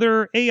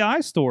another AI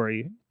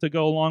story to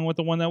go along with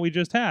the one that we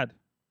just had.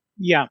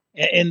 Yeah.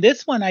 And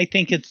this one, I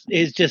think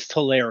is just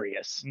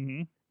hilarious.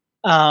 Mm-hmm.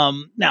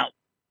 Now,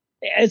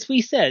 as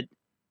we said,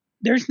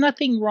 there's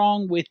nothing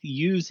wrong with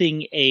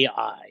using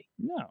AI.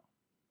 No.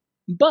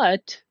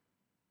 But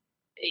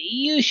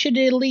you should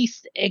at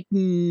least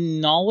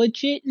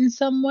acknowledge it in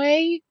some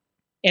way.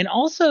 And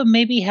also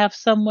maybe have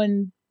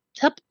someone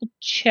double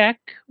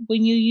check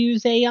when you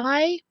use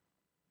AI.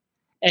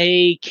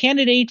 A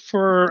candidate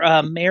for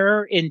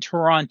mayor in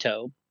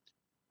Toronto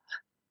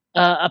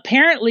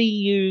apparently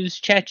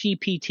used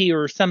ChatGPT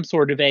or some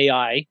sort of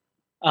AI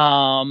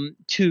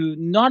to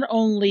not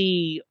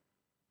only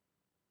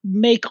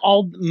make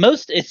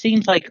it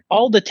seems like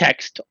all the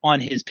text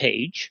on his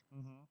page,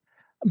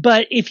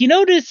 but if you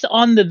notice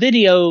on the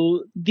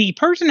video, the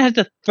person has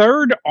a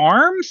third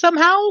arm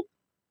somehow.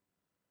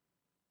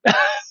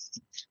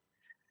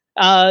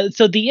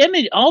 So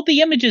all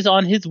the images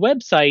on his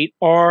website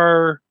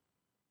are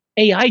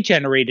AI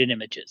generated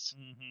images.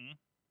 Mm-hmm.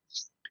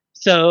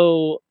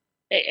 So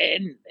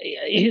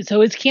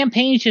his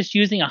campaign is just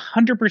using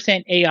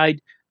 100% AI.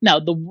 Now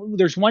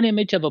there's one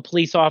image of a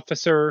police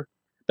officer,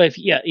 but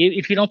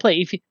if you don't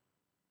play, if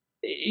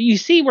you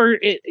see where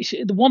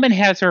the woman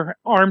has her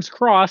arms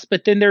crossed,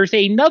 but then there's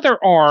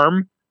another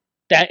arm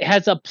that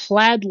has a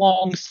plaid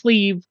long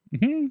sleeve.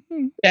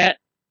 Mm-hmm. That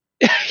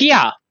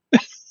yeah.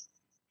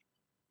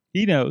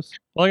 He knows.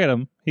 Look at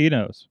him. He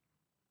knows.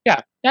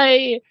 Yeah.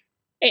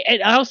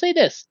 And I'll say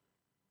this.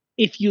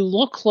 If you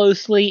look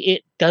closely,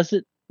 it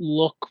doesn't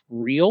look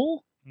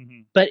real,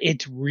 but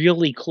it's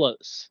really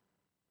close.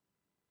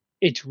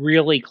 It's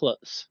really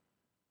close.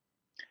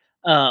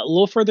 A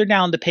little further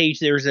down the page,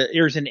 there's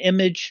an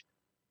image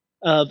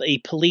of a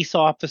police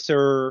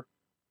officer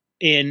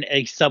in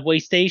a subway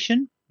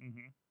station,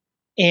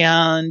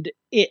 and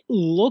it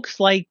looks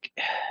like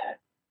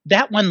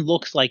that one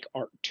looks like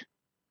art.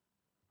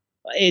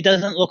 It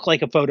doesn't look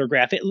like a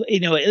photograph.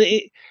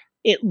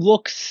 It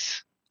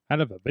looks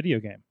out of a video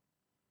game.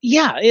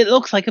 Yeah, it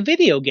looks like a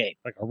video game,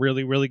 like a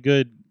really, really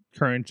good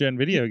current gen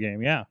video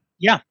game. Yeah.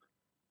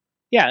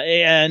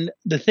 And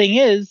the thing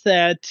is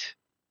that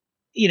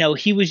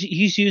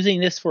he's using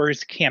this for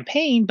his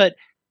campaign, but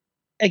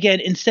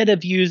again, instead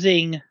of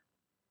using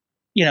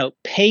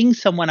paying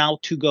someone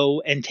out to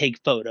go and take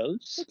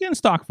photos. Again,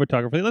 stock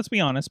photography. Let's be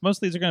honest. Most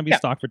of these are going to be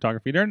stock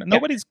photography.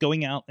 Nobody's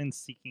going out and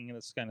seeking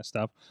this kind of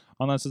stuff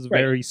unless it's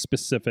very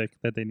specific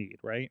that they need,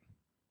 right?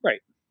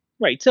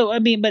 Right. So,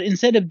 but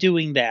instead of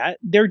doing that,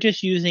 they're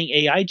just using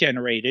AI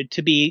generated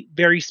to be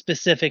very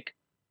specific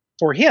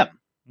for him.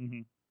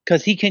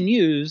 Because he can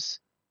use.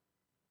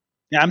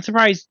 Now, I'm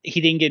surprised he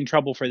didn't get in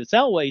trouble for this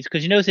Elways,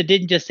 because you notice it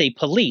didn't just say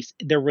police.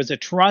 There was a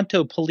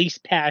Toronto police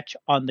patch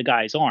on the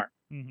guy's arm,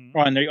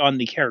 or on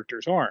the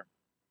character's arm.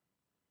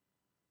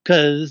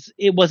 Because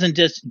it wasn't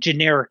just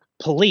generic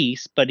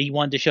police, but he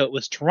wanted to show it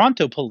was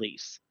Toronto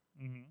police.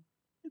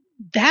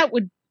 That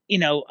would,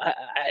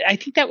 I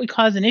think that would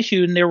cause an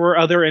issue. And there were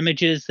other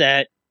images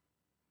that,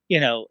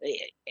 in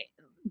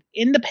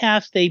the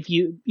past,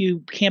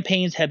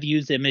 campaigns have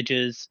used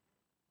images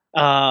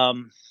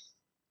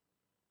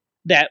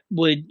that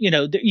would,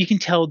 you can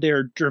tell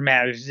they're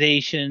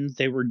dramatizations.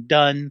 They were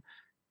done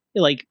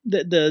like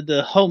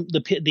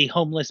the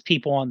homeless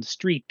people on the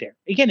street there.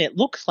 Again, it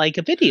looks like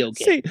a video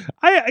game. See,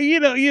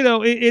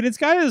 it's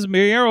got this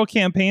mayoral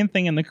campaign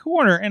thing in the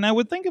corner, and I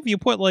would think if you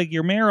put like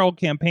your mayoral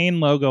campaign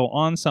logo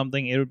on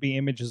something, it would be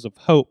images of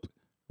hope,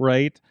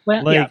 right?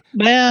 Well,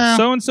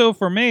 so and so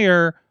for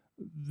mayor,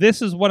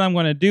 this is what I'm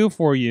going to do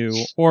for you,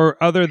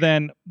 or other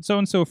than so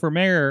and so for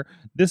mayor,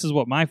 this is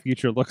what my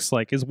future looks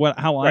like. Is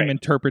how I'm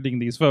interpreting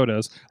these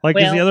photos. Like,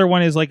 the other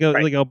one is like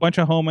a bunch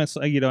of homeless.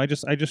 I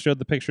just showed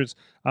the pictures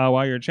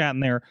while you're chatting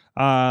there.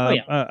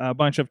 A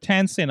bunch of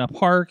tents in a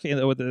park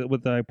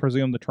with I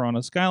presume the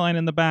Toronto skyline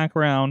in the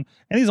background,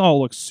 and these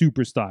all look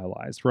super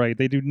stylized, right?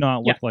 They do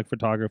not look like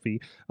photography.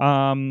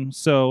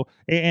 So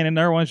and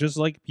another one's just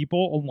like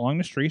people along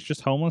the streets,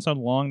 just homeless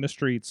along the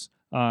streets.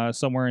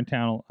 Somewhere in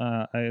town,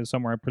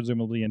 somewhere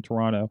presumably in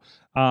Toronto.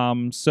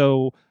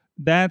 So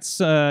that's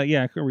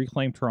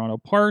reclaim Toronto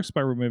parks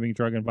by removing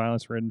drug and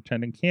violence for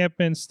attendant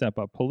camping, step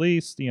up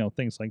police,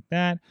 things like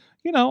that.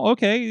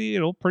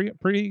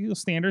 Pretty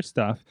standard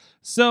stuff.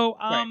 So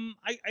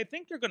I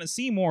think you're going to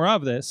see more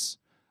of this.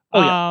 We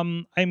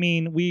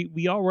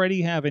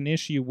already have an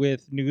issue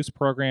with news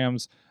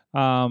programs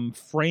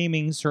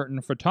framing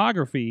certain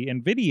photography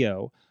and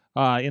video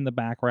in the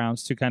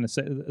backgrounds to kind of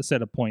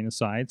set a point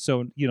aside.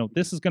 So,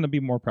 this is going to be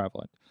more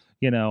prevalent,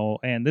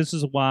 and this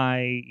is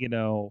why,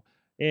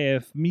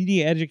 if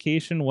media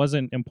education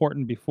wasn't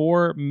important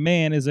before,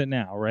 man, is it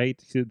now, right?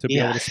 To be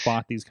able to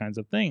spot these kinds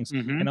of things.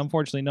 And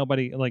unfortunately,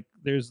 nobody,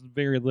 there's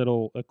very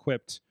little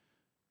equipped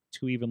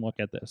to even look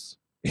at this,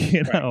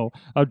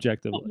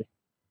 objectively.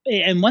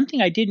 And one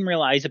thing I didn't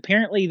realize,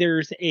 apparently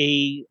there's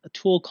a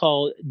tool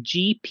called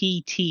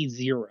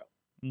GPT-0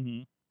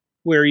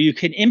 where you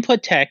can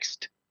input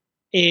text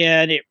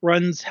and it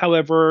runs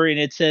however, and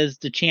it says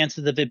the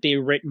chances of it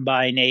being written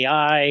by an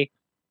AI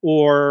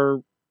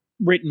or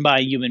written by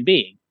a human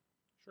being.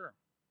 Sure.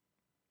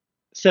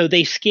 So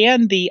they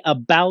scanned the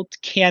about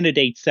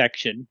candidate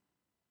section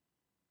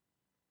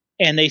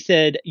and they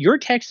said, your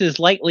text is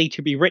likely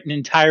to be written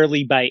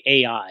entirely by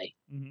AI.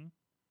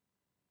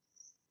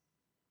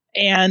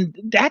 And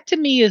that to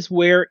me is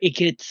where it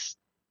gets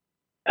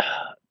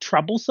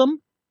troublesome,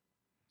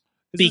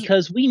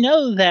 because we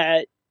know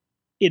that,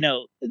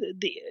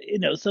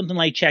 something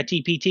like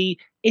ChatGPT,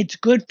 it's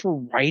good for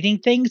writing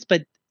things,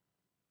 but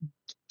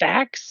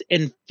facts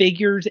and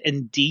figures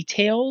and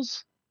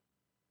details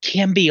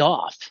can be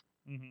off.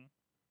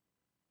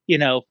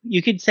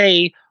 You could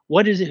say,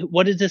 what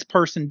does this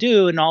person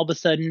do? And all of a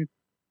sudden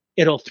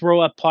it'll throw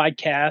up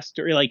podcast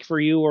or like for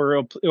you,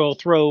 or it'll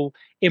throw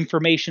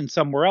information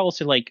somewhere else.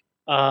 You're like,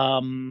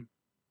 I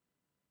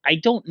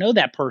don't know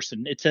that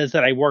person. It says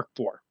that I work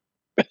for.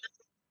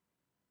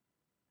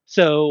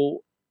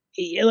 So,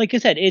 like I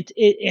said,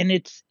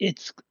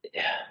 it's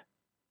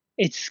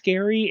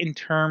scary in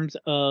terms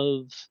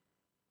of,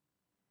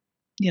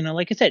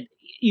 like I said,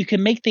 you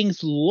can make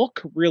things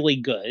look really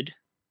good,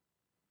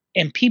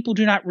 and people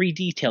do not read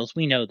details.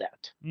 We know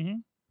that.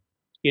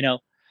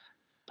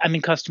 I'm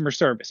in customer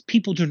service.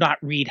 People do not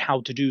read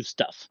how to do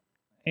stuff.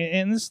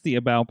 And this is the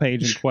about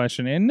page in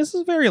question, and this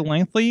is very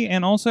lengthy,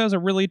 and also has a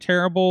really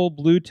terrible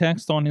blue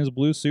text on his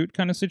blue suit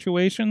kind of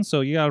situation.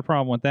 So you got a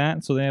problem with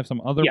that. So they have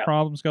some other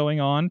problems going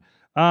on.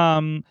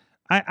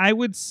 I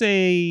would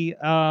say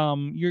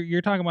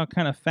you're talking about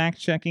kind of fact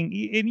checking,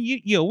 and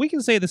we can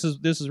say this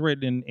is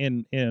written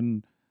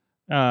in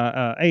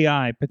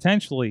AI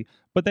potentially,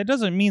 but that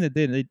doesn't mean that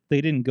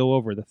they didn't go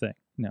over the thing.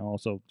 Now,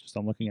 also, just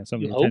I'm looking at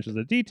some of the attention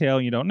to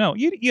detail. You don't know.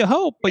 You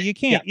hope, but you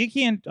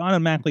can't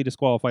automatically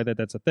disqualify that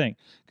that's a thing,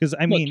 because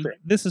I mean,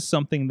 this is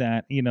something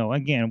that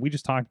again, we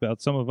just talked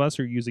about. Some of us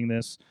are using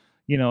this,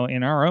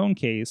 in our own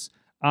case.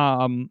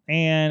 And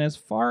as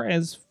far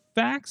as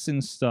facts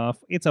and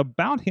stuff, it's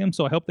about him,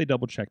 so I hope they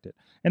double checked it,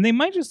 and they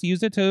might just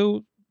use it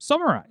to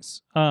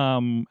summarize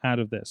out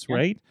of this,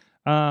 right?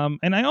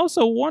 And I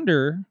also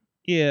wonder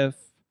if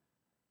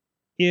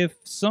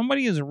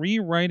somebody is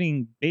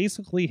rewriting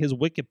basically his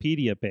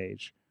Wikipedia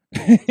page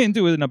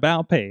into an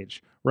about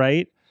page,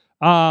 right?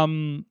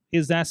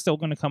 Is that still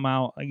going to come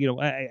out?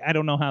 I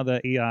don't know how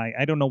the AI,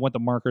 I don't know what the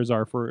markers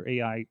are for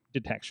AI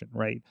detection,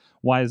 right?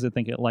 Why does it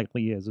think it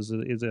likely is? Is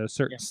it a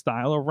certain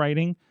style of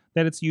writing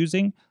that it's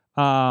using?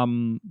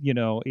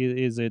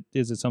 Is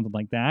it something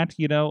like that?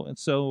 And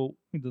so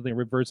they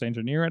reverse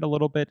engineer it a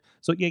little bit.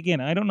 So again,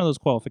 I don't know those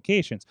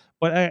qualifications,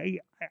 but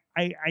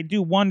I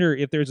do wonder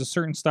if there's a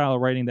certain style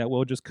of writing that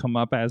will just come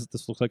up as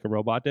this looks like a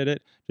robot did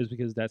it, just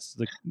because that's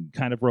the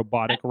kind of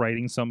robotic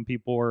writing some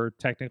people are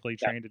technically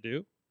trained to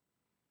do.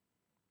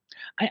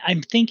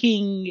 I'm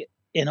thinking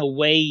in a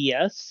way,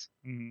 yes.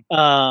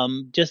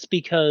 Just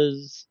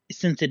because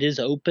since it is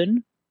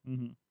open,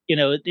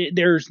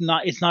 it's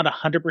not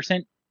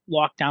 100%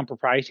 lockdown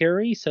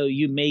proprietary, so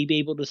you may be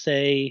able to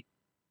say,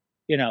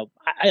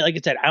 I like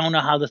I said, I don't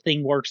know how the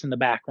thing works in the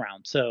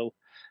background. So,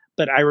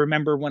 but I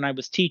remember when I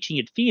was teaching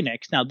at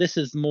Phoenix. Now this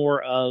is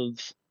more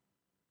of,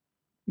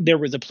 there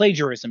was a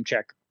plagiarism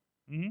checker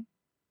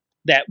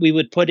that we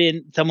would put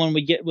in. Someone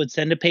would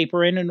send a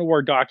paper in a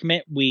Word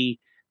document. We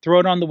throw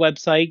it on the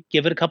website,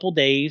 give it a couple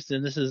days,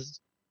 and this is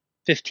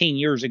 15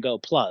 years ago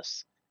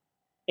plus,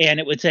 and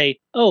it would say,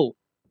 "Oh,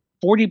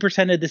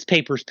 40% of this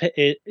paper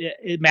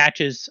it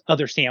matches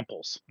other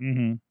samples."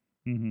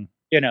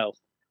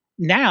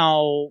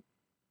 Now,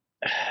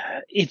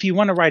 if you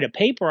want to write a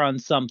paper on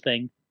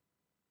something,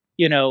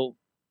 you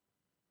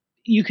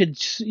could,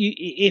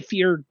 if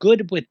you're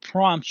good with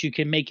prompts, you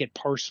can make it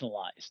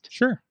personalized.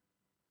 Sure.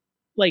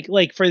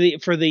 Like for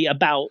the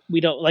about, we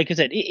don't, like I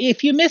said,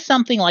 if you miss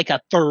something like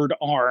a third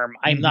arm,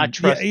 I'm not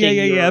trusting.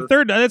 Yeah.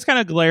 Third, that's kind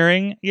of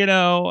glaring,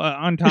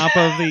 on top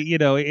of the,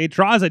 it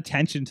draws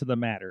attention to the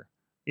matter.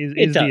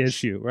 Is the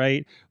issue,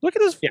 right? Look at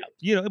this,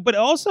 but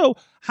also,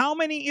 how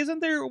many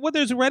isn't there?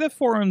 There's Reddit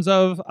forums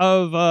of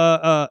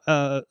what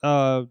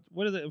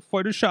is it,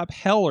 Photoshop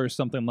hell or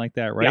something like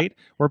that, right?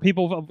 Where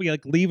people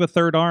like leave a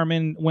third arm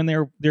in when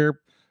they're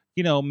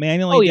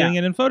manually doing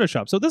it in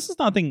Photoshop. So this is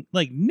nothing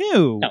like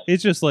new. No.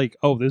 It's just like,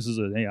 this is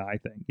an AI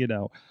thing,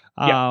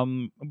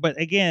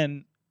 But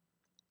again,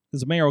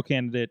 as a mayoral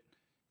candidate,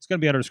 it's going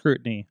to be under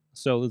scrutiny.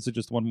 So this is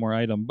just one more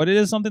item, but it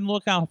is something to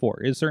look out for.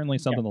 It's certainly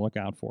something to look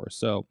out for.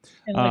 So,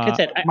 and like I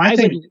said,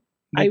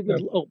 I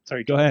would. Oh,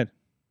 sorry. Go ahead.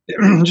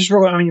 Just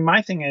real. I mean,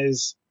 my thing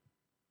is,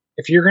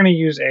 if you're going to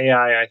use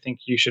AI, I think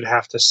you should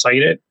have to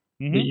cite it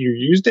that you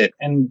used it.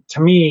 And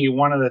to me,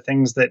 one of the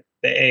things that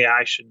the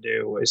AI should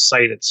do is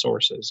cite its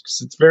sources,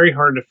 because it's very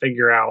hard to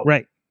figure out.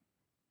 Right.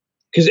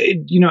 Because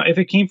if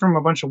it came from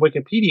a bunch of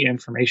Wikipedia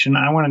information,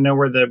 I want to know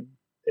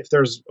if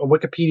there's a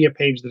Wikipedia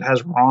page that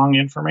has wrong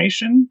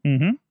information.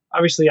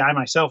 Obviously, I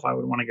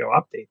would want to go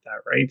update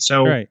that, right?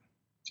 So to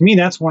me,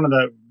 that's one of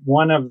the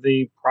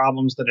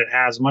problems that it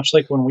has. Much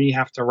like when we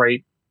have to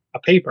write a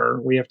paper,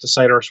 we have to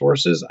cite our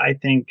sources. I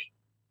think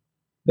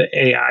the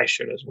AI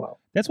should as well.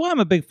 That's why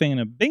I'm a big fan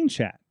of Bing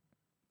Chat,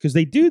 because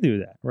they do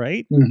that,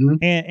 right?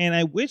 And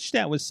I wish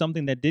that was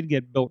something that did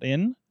get built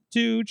in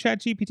to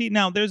ChatGPT.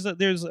 Now, there's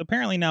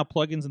apparently now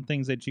plugins and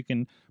things that you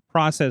can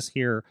process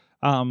here.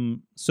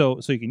 So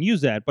you can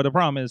use that, but the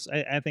problem is,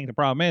 I think the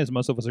problem is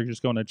most of us are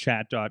just going to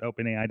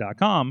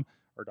chat.openai.com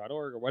or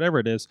 .org or whatever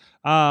it is,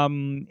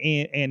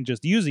 and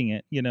just using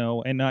it,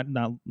 and not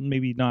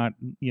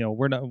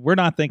we're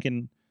not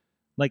thinking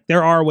like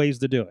there are ways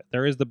to do it.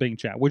 There is the Bing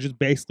Chat, which is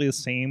basically the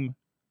same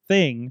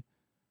thing,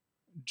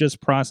 just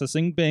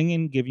processing Bing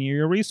and giving you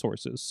your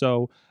resources.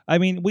 So, I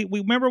mean, we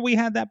remember we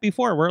had that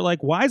before. We're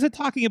like, why is it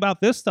talking about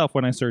this stuff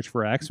when I search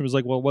for X? It was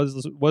like, well, what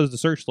does the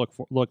search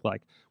look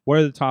like? What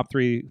are the top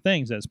 3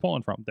 things that it's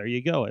pulling from? There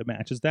you go. It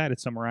matches that.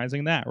 It's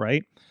summarizing that,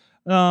 right?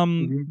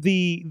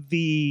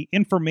 The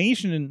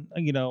information,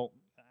 and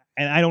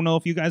I don't know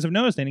if you guys have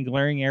noticed any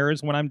glaring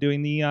errors when I'm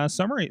doing the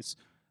summaries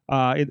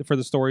for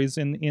the stories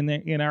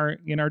in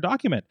our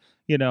document,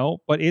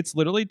 but it's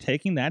literally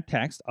taking that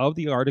text of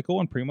the article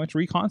and pretty much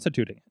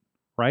reconstituting it,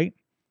 right?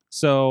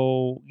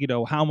 So,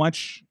 how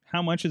much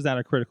is that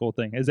a critical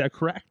thing? Is that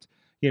correct?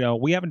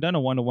 We haven't done a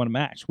one-to-one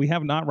match. We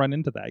have not run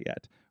into that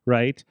yet,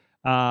 right?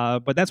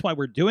 But that's why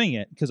we're doing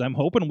it, because I'm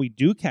hoping we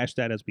do catch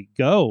that as we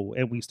go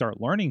and we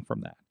start learning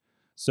from that.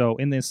 So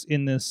in this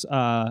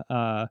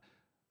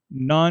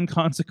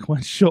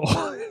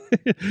non-consequential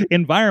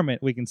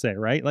environment, we can say,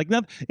 right? Like,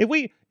 if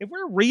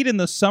we're reading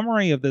the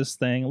summary of this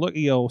thing, look,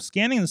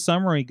 scanning the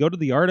summary, go to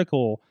the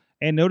article,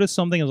 and notice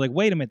something is like,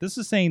 wait a minute, this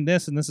is saying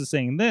this and this is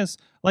saying this,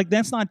 like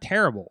that's not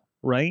terrible,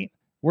 right?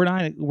 We're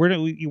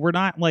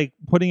not like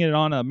putting it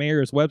on a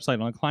mayor's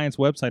website, on a client's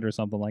website or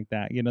something like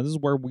that. This is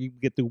where we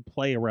get to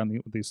play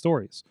around these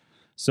stories.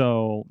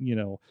 So,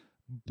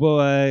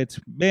 but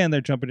man,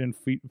 they're jumping in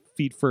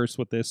feet first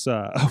with this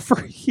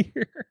over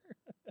here.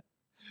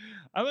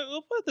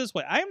 We'll put it this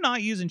way: I am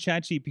not using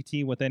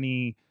ChatGPT with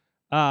any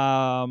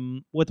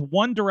with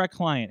one direct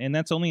client, and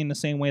that's only in the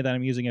same way that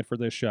I'm using it for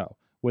this show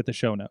with the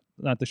show note,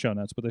 not the show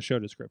notes, but the show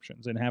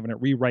descriptions, and having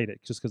it rewrite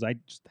it just because I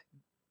just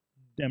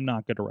am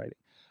not good at writing.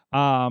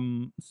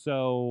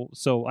 So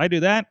I do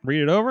that,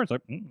 read it over. It's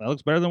like, that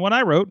looks better than what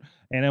I wrote.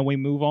 And then we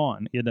move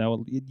on.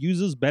 It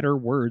uses better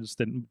words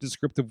than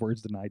descriptive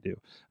words than I do,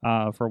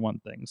 for one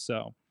thing.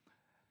 So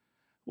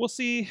we'll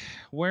see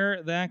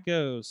where that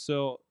goes.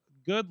 So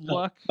good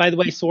luck. By the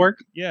way, Sorg.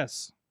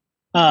 Yes.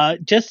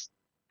 Just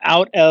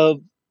out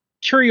of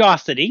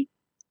curiosity,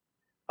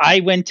 I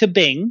went to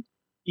Bing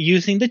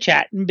using the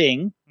chat in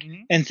Bing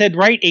and said,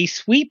 write a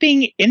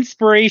sweeping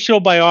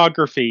inspirational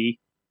biography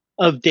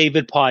of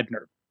David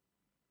Podner.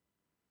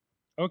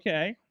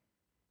 Okay.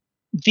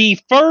 The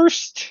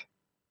first,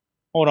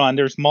 hold on,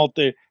 there's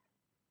multi.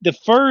 The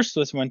first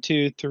was 1,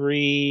 2,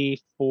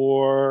 3,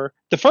 4.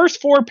 The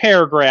first 4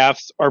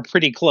 paragraphs are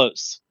pretty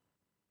close.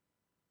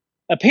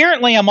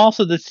 Apparently, I'm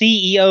also the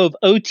CEO of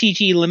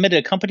OTG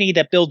Limited, a company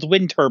that builds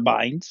wind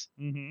turbines.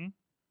 Mm-hmm.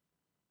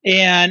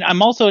 And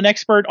I'm also an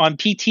expert on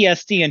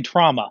PTSD and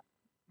trauma.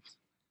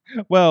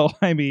 Well,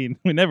 I mean,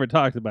 we never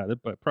talked about it,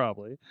 but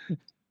probably.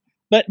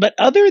 But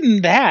other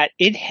than that,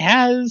 it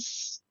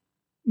has,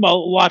 well,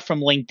 a lot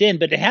from LinkedIn,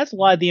 but it has a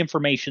lot of the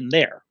information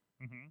there.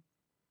 Mm-hmm.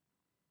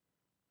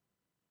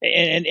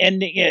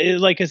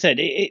 And like I said,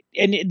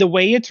 and the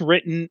way it's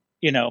written,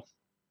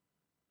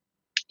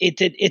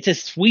 it's a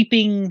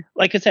sweeping.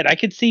 Like I said, I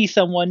could see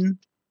someone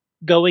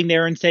going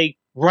there and say,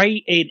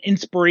 write an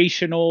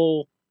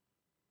inspirational,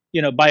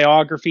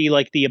 biography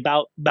like the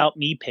about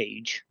me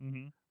page,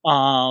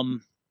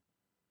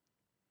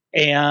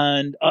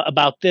 and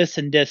about this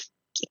and just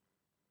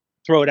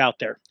throw it out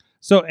there.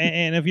 So,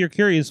 and if you're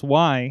curious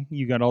why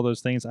you got all those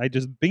things, I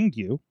just binged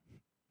you.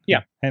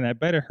 Yeah. And I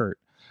bet it hurt.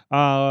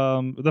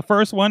 The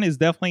first one is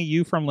definitely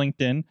you from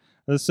LinkedIn.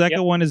 The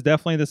second one is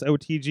definitely this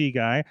OTG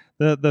guy.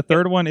 The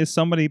third one is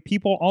somebody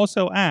people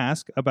also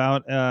ask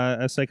about,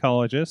 a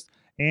psychologist.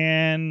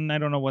 And I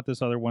don't know what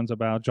this other one's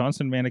about.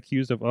 Johnson man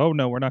accused of, oh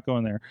no, we're not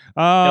going there.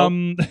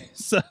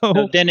 So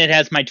then it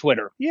has my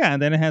Twitter. Yeah,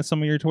 and then it has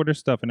some of your Twitter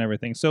stuff and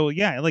everything. So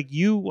yeah, like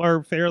you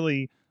are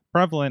fairly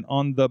prevalent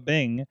on the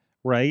Bing,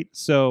 right?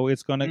 So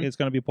it's gonna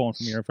be pulling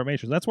from your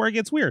information. So that's where it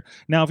gets weird.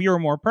 Now, if you're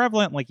more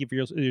prevalent, like if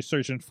you're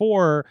searching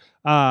for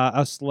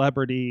a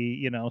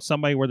celebrity,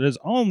 somebody where there's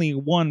only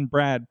one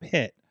Brad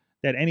Pitt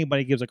that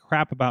anybody gives a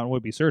crap about and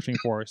would be searching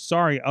for.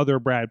 Sorry, other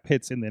Brad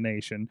Pitts in the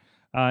nation.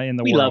 In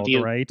the world, love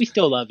you. Right? We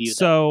still love you.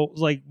 So,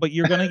 but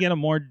you're gonna get a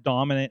more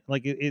dominant,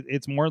 like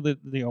it's more the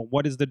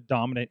what is the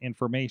dominant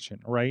information,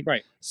 right?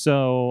 Right.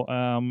 So,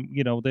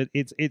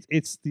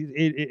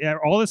 that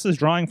all this is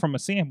drawing from a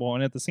sample,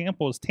 and if the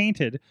sample is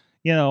tainted,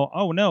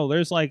 oh no,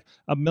 there's like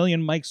a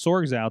million Mike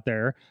Sorgs out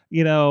there.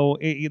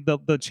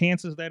 The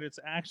chances that it's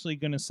actually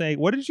gonna say,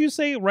 what did you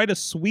say? Write a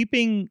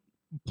sweeping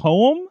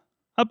poem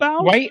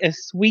about? Write a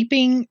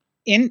sweeping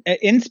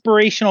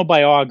inspirational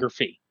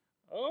biography.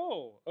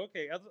 Oh,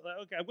 okay.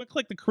 Okay, I'm gonna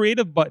click the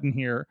creative button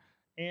here,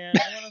 and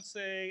I'm gonna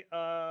say,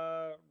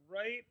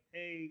 write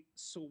a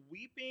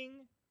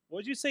sweeping.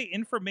 What did you say?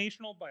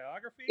 Informational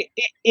biography.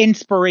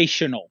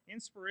 Inspirational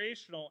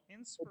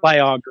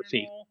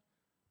biography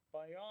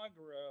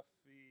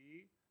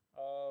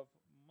of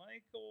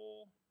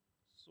Michael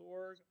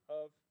Sorg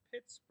of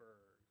Pittsburgh.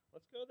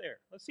 Let's go there.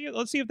 Let's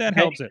see if that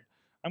helps it.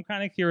 I'm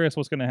kind of curious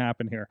what's going to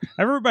happen here.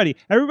 Everybody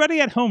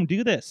at home,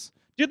 do this.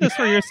 Do this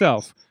for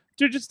yourself.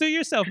 Just do it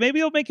yourself. Maybe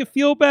it'll make you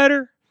feel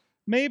better.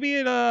 Maybe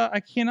it.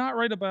 I cannot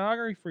write a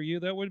biography for you.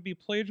 That would be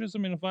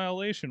plagiarism and a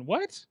violation.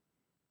 What?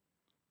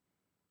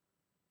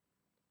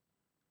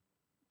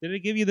 Did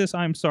it give you this?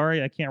 I'm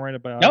sorry, I can't write a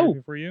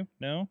biography for you.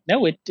 No.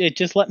 No, it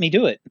just let me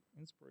do it.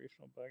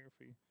 Inspirational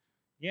biography.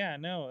 Yeah,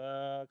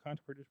 no.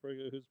 Content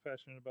producer who's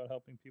passionate about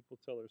helping people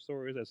tell their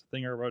stories. That's the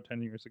thing I wrote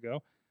 10 years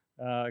ago.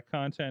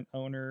 Content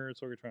owner,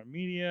 Sorgatron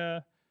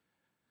Media.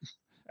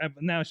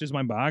 Now it's just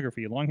my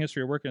biography. Long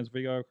history of working as a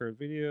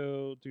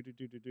video.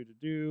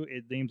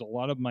 It names a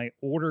lot of my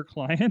older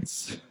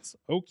clients.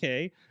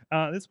 Okay,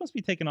 this must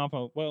be taken off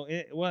of.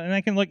 And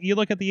I can look. You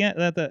look at the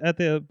at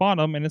the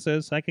bottom, and it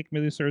says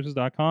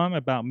psychicmediaservices.com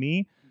about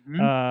me.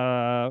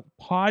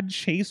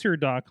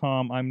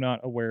 Podchaser.com. I'm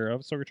not aware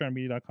of.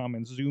 Sorgatronmedia.com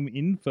and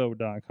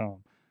ZoomInfo.com.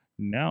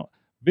 Now,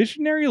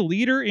 visionary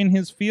leader in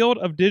his field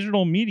of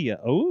digital media.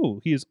 Oh,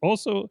 he is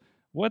also.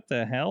 What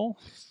the hell?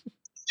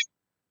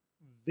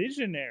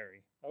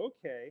 Visionary.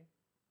 Okay.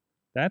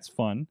 That's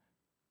fun.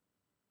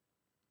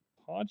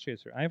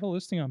 Podchaser. I have a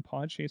listing on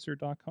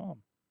podchaser.com.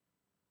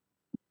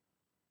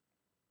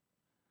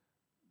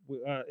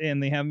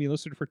 and they have me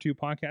listed for 2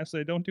 podcasts that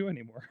I don't do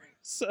anymore.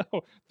 So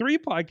 3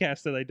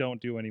 podcasts that I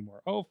don't do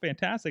anymore. Oh,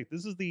 fantastic!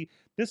 This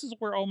is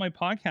where all my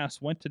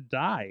podcasts went to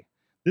die.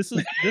 This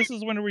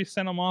is when we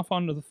sent them off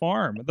onto the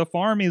farm. The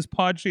farm is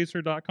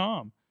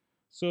podchaser.com.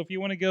 So if you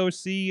want to go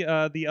see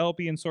the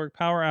LP and Sorg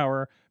Power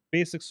Hour,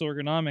 Basics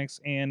Ergonomics,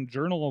 and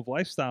Journal of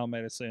Lifestyle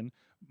Medicine,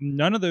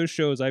 none of those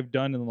shows I've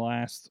done in the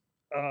last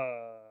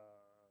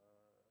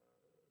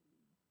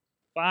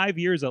 5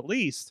 years at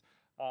least.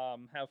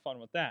 Have fun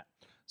with that.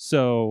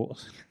 So,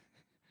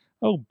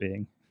 oh,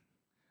 Bing.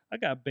 I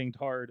got binged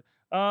hard.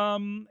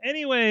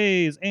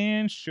 Anyways,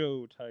 and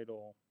show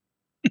title.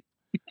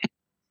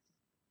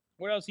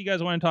 What else you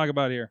guys want to talk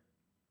about here?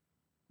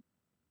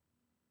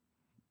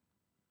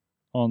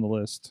 On the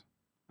list.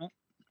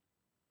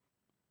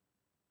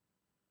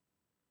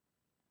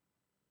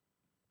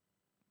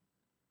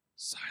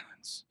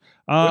 Silence.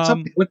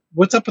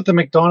 What's up with the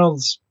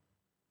McDonald's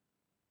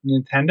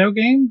Nintendo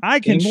game? I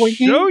can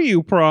show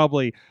you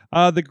probably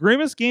the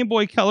Grimace Game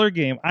Boy Color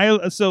game. I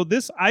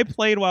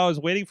played while I was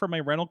waiting for my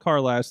rental car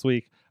last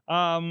week.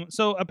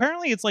 So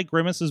apparently it's like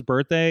Grimace's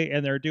birthday,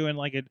 and they're doing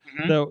like it.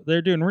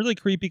 They're doing really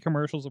creepy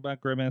commercials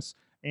about Grimace,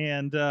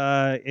 and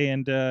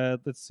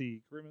let's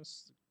see,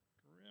 Grimace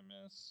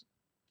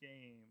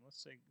game.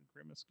 Let's say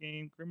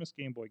Grimace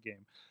Game Boy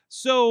game.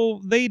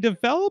 So they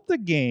developed the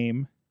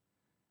game.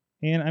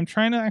 And I'm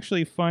trying to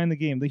actually find the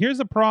game. Here's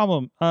the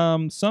problem.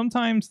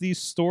 Sometimes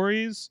these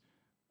stories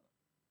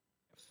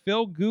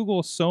fill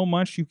Google so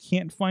much you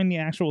can't find the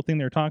actual thing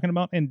they're talking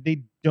about, and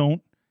they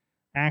don't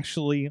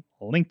actually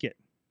link it,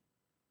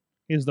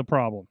 is the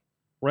problem,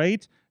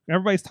 right?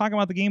 Everybody's talking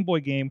about the Game Boy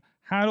game.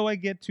 How do I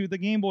get to the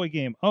Game Boy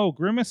game? Oh,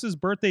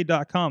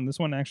 grimacesbirthday.com. This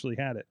one actually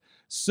had it.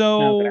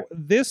 So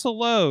this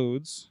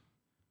loads.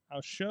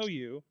 I'll show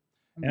you.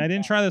 And I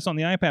didn't try this on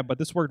the iPad, but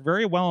this worked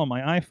very well on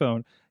my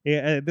iPhone.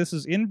 This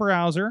is in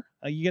browser.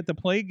 You get to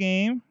play a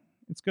game.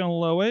 It's going to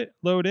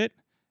load it.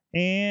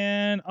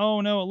 And,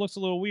 oh, no, it looks a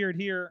little weird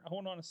here.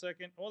 Hold on a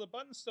second. Oh, the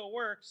button still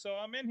works. So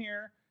I'm in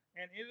here,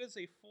 and it is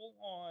a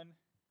full-on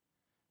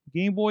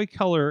Game Boy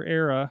Color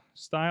era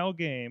style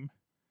game.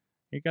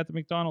 You got the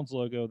McDonald's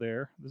logo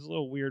there. This is a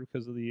little weird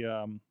because of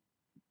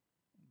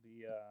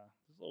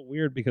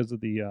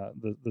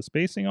the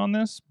spacing on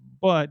this,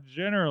 but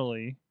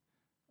generally,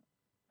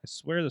 I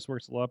swear this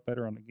works a lot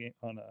better on the game.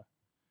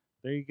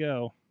 There you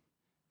go.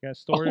 Got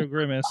Story of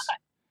Grimace.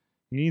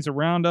 He needs to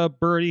round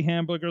up Birdie,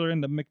 Hamburger,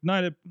 and the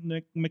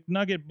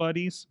McNugget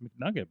buddies.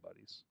 McNugget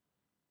buddies.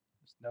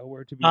 There's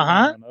nowhere to be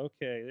found.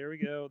 Okay, there we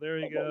go. There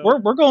you go.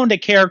 We're going to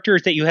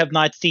characters that you have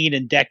not seen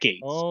in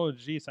decades. Oh,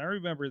 jeez, I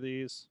remember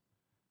these.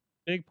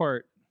 Big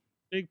part.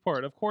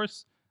 Of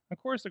course,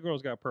 the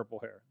girl's got purple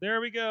hair. There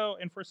we go.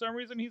 And for some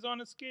reason, he's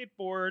on a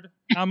skateboard.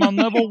 I'm on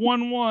level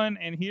 1-1,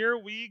 and here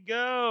we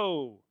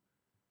go.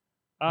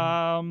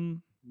 By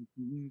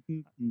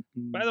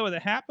the way, the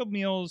Happy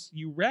Meals,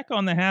 you wreck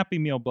on the Happy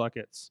Meal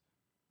buckets.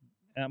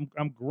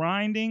 I'm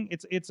grinding.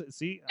 It's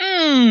see,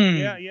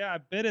 yeah, I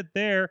bit it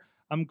there.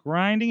 I'm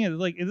grinding it.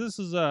 Like this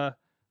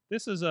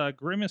is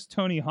Grimace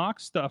Tony Hawk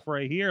stuff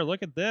right here.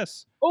 Look at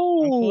this.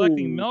 Oh, I'm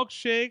collecting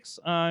milkshakes.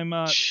 I'm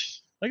like,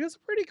 it's a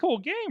pretty cool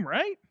game,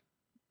 right?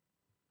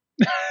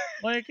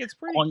 Like it's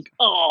pretty.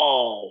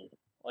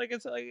 Like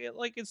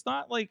it's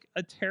not like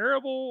a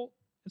terrible.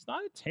 It's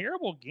not a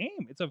terrible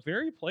game. It's a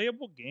very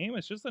playable game.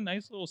 It's just a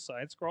nice little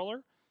side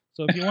scroller.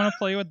 So if you want to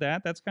play with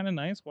that, that's kind of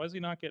nice. Why is he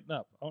not getting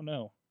up? Oh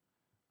no.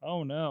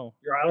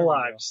 You're out of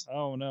lives.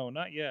 Oh no,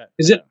 not yet.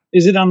 Is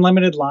it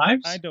unlimited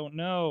lives? I don't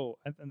know.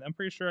 I'm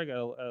pretty sure I got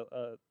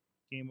a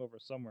game over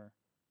somewhere.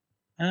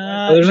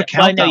 There's a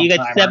countdown. You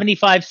got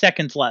 75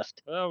 seconds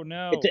left. Oh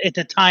no. It's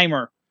a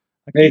timer.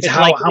 It's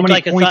how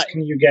many points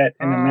can you get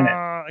in a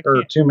minute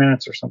or 2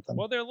 minutes or something?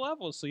 Well, they're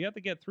levels, so you have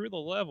to get through the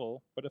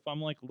level. But if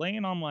I'm like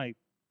laying on my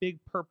big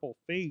purple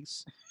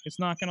face, it's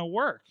not going to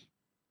work.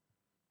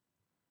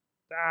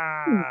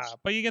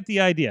 But you get the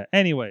idea.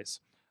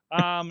 Anyways,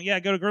 yeah,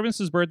 go to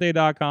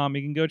grimacesbirthday.com.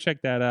 You can go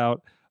check that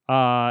out.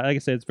 Like I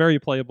said, it's very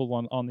playable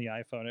on the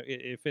iPhone.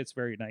 It fits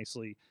very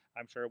nicely.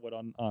 I'm sure it would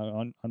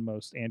on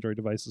most Android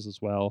devices as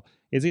well.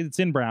 It's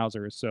in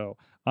browsers, so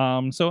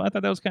I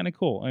thought that was kind of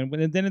cool.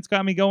 And then it's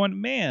got me going,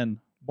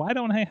 man, why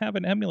don't I have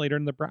an emulator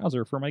in the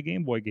browser for my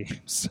Game Boy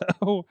games?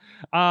 So,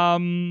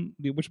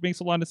 which makes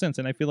a lot of sense,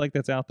 and I feel like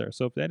that's out there.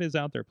 So if that is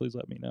out there, please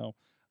let me know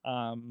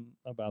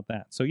about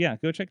that. So yeah,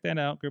 go check that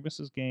out.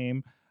 Grimace's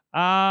game.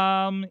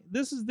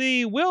 This is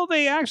will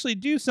they actually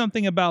do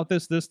something about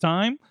this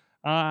time?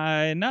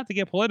 Not to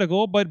get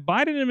political, but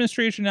Biden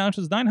administration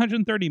announces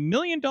 $930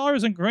 million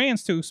in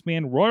grants to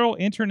expand rural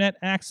internet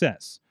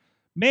access.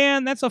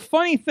 Man, that's a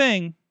funny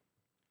thing,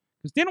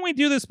 because didn't we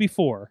do this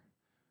before?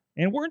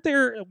 And weren't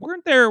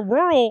there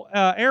rural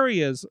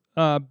areas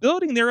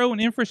building their own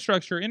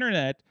infrastructure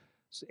internet?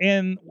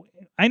 And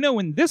I know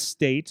in this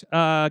state,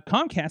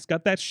 Comcast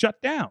got that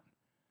shut down.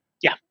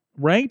 Yeah.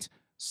 Right?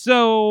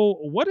 So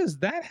what does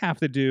that have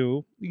to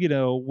do,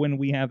 when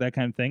we have that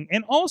kind of thing?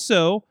 And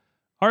also,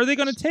 are they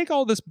going to take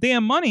all this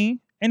damn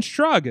money and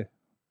shrug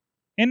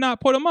and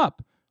not put them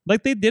up?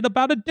 like they did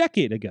about a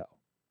decade ago.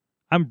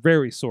 I'm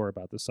very sore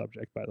about this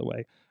subject, by the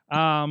way.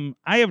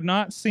 I have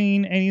not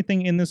seen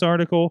anything in this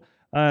article.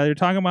 They're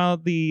talking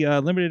about the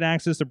limited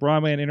access to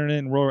broadband internet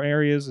in rural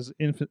areas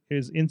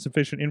is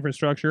insufficient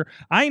infrastructure.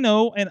 I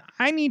know, and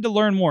I need to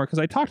learn more because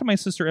I talk to my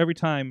sister every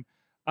time.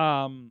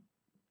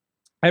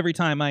 Every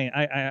time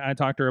I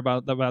talk to her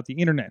about the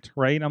internet,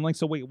 right? And I'm like,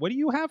 so wait, what do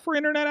you have for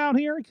internet out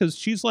here? Because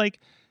she's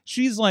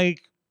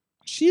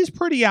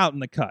pretty out in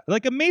the cut.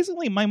 Like,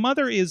 amazingly, my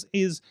mother is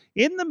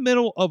in the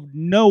middle of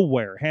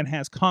nowhere and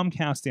has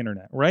Comcast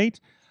internet, right?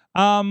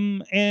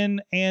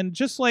 And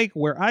just like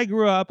where I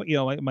grew up,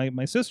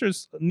 my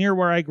sister's near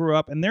where I grew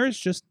up, and there is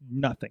just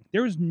nothing.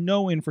 There is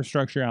no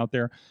infrastructure out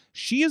there.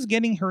 She is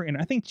getting her, and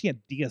I think she had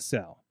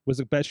DSL was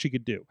the best she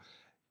could do.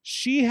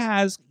 She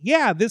has,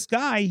 this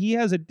guy, he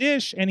has a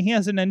dish and he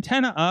has an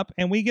antenna up,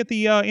 and we get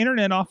the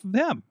internet off of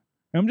him.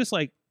 And I'm just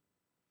like,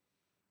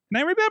 and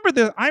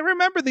I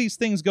remember these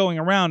things going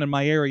around in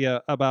my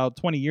area about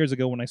 20 years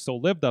ago when I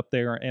still lived up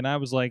there, and I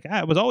was like,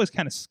 it was always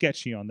kind of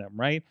sketchy on them,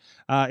 right?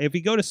 If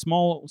you go to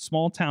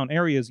small town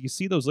areas, you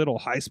see those little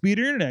high-speed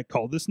internet,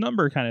 call this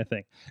number kind of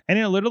thing. And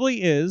it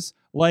literally is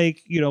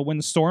like, when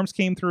the storms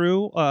came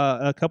through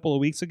a couple of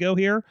weeks ago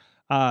here,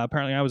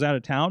 apparently I was out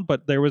of town,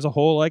 but there was a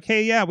whole like,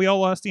 hey, yeah, we all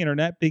lost the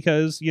internet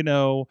because,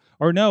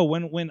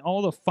 when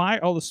all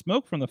the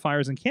smoke from the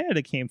fires in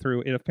Canada came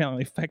through, it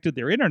apparently affected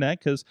their internet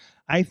because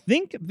I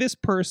think this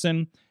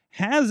person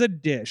has a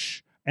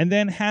dish and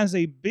then has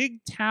a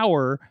big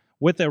tower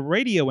with a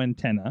radio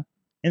antenna,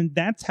 and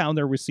that's how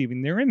they're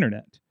receiving their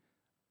internet.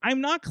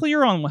 I'm not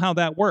clear on how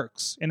that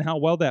works and how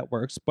well that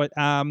works, but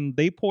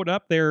they pulled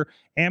up their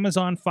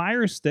Amazon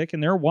Fire Stick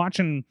and they're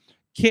watching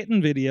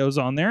kitten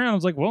videos on there, and I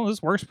was like, well,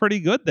 this works pretty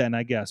good then,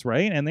 I guess,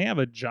 right? And they have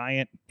a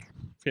giant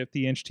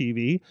 50-inch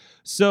TV,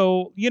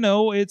 so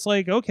it's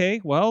like,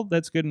 okay, well,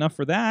 that's good enough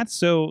for that.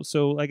 So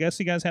I guess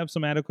you guys have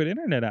some adequate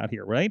internet out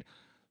here, right?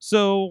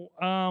 So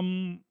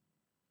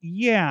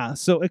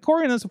so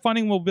according to this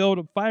funding, will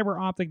build fiber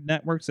optic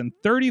networks in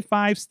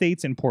 35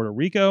 states in Puerto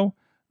Rico.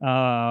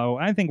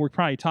 I think we're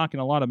probably talking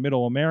a lot of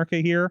middle America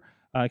here,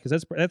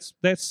 because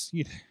that's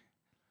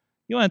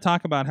you want to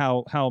talk about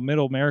how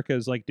middle America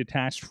is like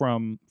detached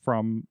from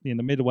in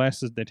the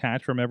Midwest is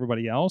detached from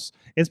everybody else.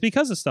 It's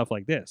because of stuff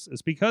like this.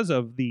 It's because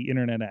of the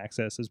internet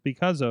access. It's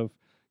because of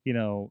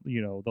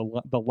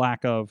the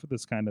lack of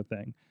this kind of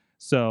thing.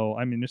 So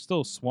I mean, there's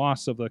still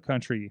swaths of the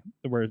country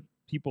where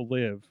people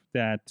live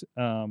that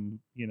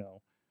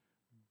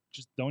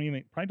just don't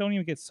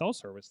even get cell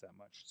service that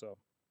much. So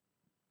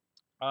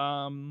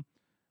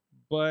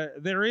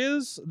but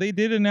they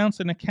did announce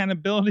an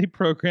accountability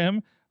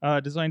program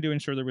designed to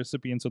ensure the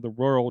recipients of the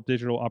Rural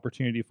Digital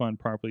Opportunity Fund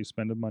properly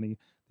spend the money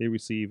they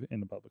receive in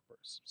the public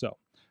purse. So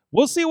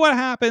we'll see what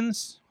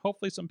happens.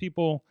 Hopefully some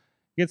people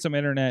get some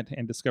internet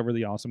and discover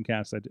the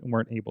AwesomeCast that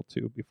weren't able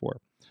to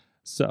before.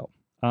 So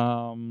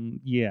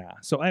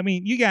so I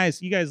mean, you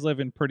guys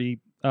live in pretty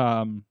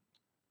urban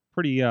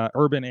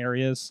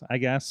areas, I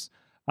guess,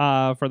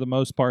 for the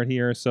most part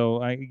here. So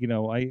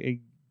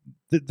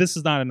this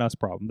is not an us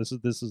problem. This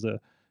is a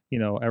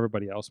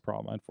everybody else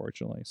problem,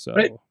 unfortunately. So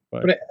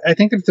but I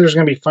think if there's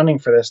going to be funding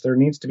for this, there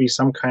needs to be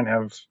some kind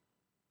of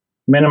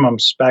minimum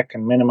spec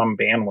and minimum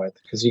bandwidth,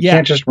 because you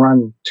can't just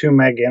run 2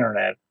 meg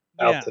internet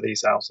out to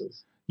these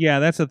houses. Yeah,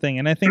 that's the thing.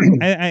 And I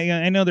think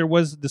I know there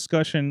was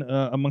discussion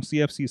amongst the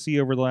FCC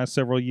over the last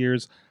several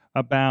years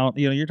about,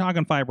 you're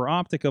talking fiber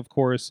optic, of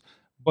course,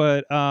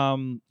 but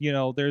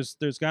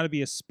there's got to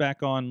be a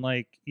spec on,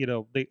 like,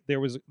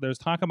 there's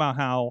talk about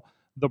how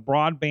the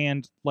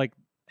broadband, like,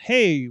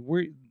 hey,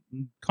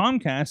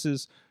 Comcast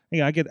is,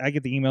 I get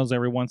the emails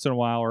every once in a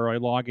while, or I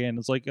log in.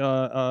 It's like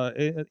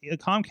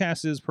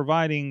Comcast is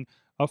providing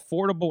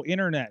affordable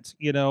internet,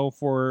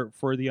 for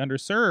the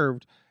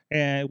underserved,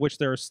 and which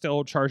they're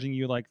still charging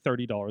you like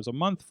 $30 a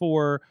month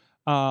for.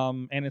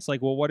 And it's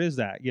like, well, what is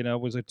that?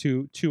 Was it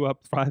two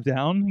up, 5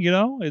 down?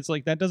 It's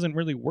like that doesn't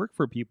really work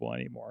for people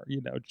anymore,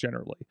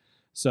 generally.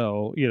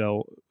 So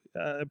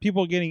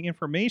people getting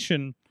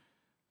information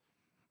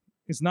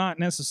is not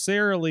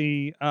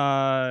necessarily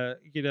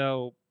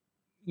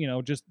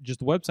just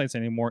websites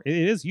anymore. It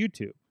is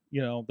YouTube.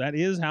 That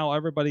is how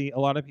a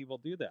lot of people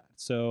do that.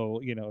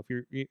 So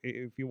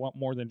if you want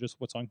more than just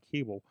what's on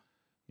cable,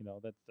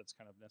 that's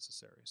kind of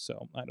necessary.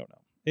 So I don't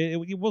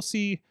know. We'll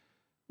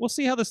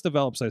see how this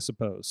develops, I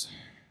suppose.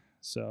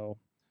 So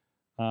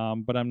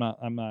but I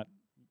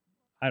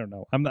don't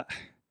know.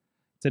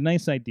 It's a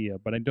nice idea,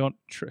 but I don't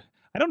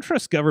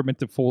trust government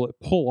to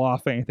pull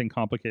off anything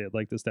complicated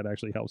like this that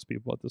actually helps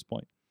people at this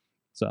point.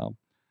 So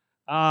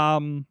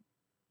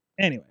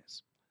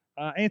anyways,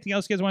 anything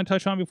else you guys want to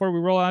touch on before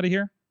we roll out of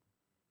here?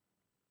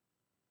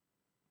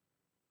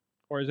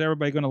 Or is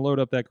everybody going to load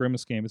up that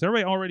Grimace game? Is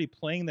everybody already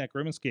playing that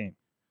Grimace game?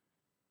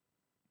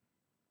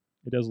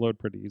 It does load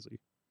pretty easy.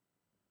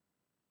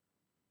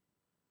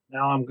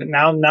 Now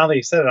that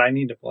you said it, I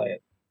need to play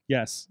it.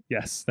 Yes,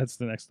 that's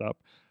the next stop.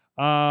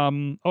 I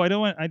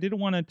didn't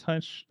want to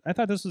touch. I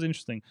thought this was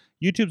interesting.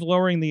 YouTube's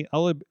lowering the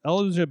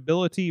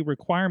eligibility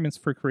requirements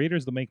for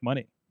creators to make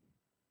money.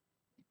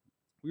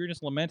 we were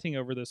just lamenting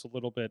over this a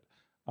little bit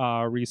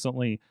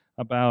recently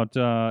about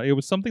it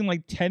was something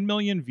like 10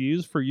 million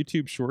views for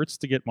YouTube Shorts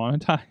to get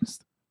monetized.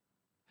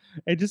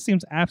 It just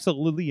seems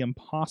absolutely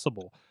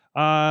impossible.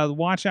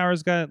 Watch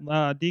hours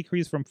got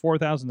decreased from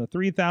 4,000 to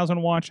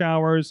 3,000 watch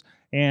hours,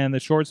 and the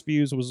shorts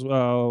views was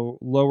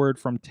lowered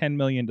from 10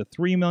 million to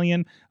 3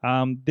 million.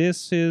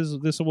 This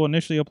will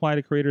initially apply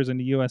to creators in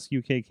the U.S.,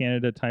 UK,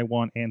 Canada,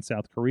 Taiwan, and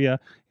South Korea.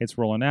 It's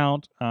rolling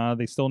out.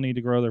 They still need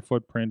to grow their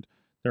footprint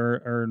to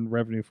earn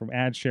revenue from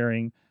ad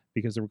sharing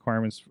because the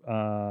requirements.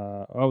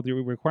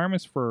 The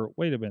requirements for.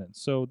 Wait a minute.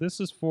 So this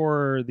is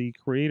for the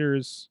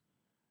creators.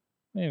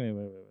 Wait.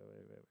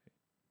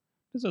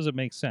 This doesn't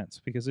make sense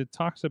because it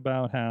talks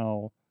about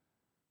how,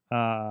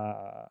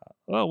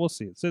 well, we'll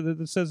see. It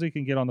says they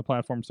can get on the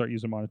platform and start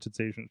using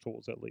monetization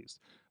tools at least.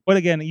 But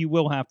again, you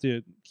will have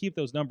to keep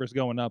those numbers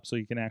going up so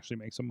you can actually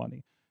make some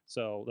money.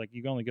 So, like,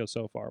 you can only go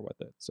so far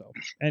with it. So,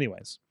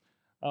 anyways.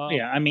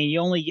 Yeah, I mean,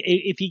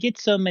 if you get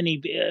so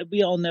many,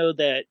 we all know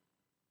that,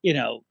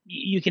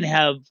 you can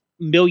have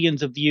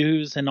millions of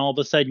views and all of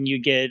a sudden you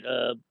get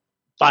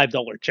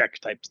 $5 check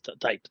type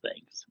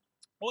things.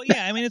 Well,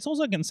 yeah, I mean, it's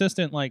also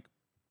consistent, like,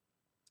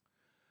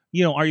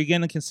 are you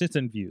getting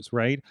consistent views,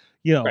 right?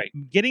 Right.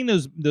 Getting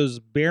those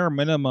bare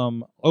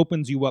minimum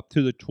opens you up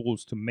to the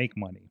tools to make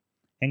money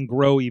and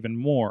grow even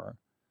more.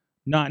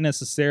 Not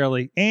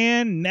necessarily,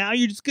 and now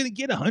you're just gonna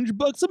get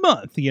 $100 a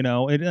month.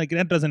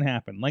 That doesn't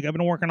happen. Like, I've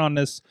been working on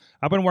this.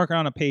 I've been working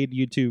on a paid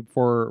YouTube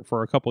for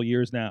a couple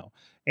years now,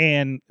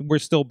 and we're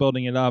still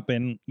building it up.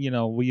 And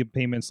we have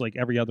payments like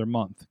every other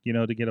month,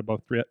 to get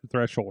above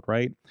threshold,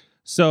 right?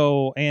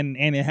 So and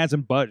it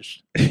hasn't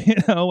budged,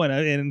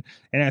 and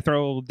I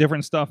throw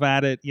different stuff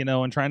at it,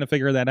 and trying to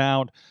figure that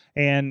out,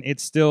 and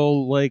it's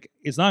still like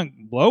it's not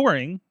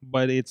lowering,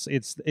 but it's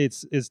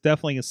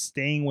definitely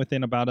staying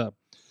within about a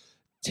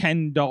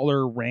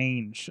 $10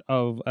 range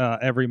of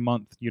every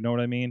month. You know what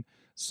I mean?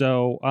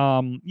 So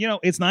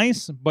it's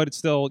nice, but it's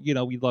still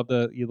you'd love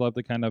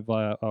to kind of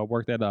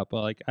work that up.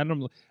 Like, I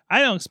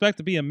don't expect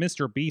to be a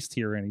Mr. Beast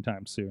here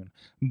anytime soon,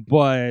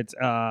 but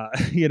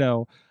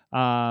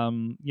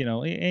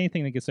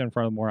anything that gets in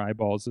front of more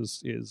eyeballs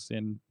is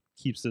and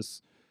keeps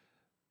this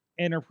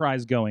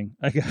enterprise going,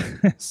 I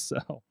guess.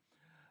 So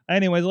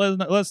anyways,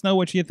 let us know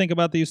what you think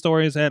about these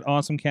stories at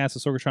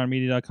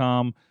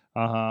AwesomeCast@sorgatronmedia.com,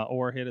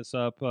 or hit us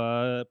up,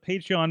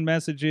 Patreon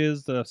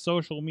messages, the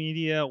social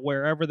media,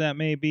 wherever that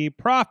may be.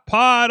 Prof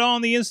Pod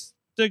on the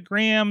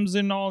Instagrams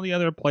and all the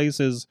other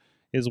places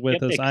is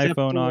with us.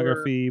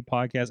 iPhoneography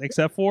podcast,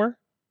 except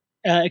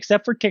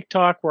for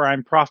TikTok, where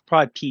I'm Prof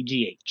Pod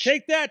PGH.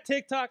 Take that,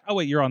 TikTok. Oh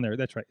wait, you're on there.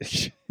 That's right.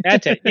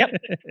 That's it. Yep.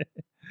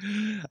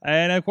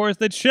 And of course,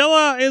 the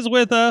Chilla is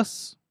with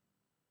us.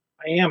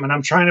 I am, and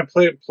I'm trying to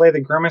play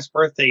the Grimace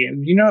birthday.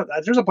 And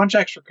there's a bunch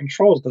of extra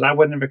controls that I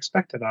wouldn't have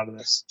expected out of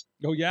this.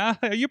 Oh yeah,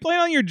 are you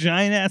playing on your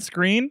giant ass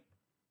screen?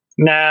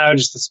 No,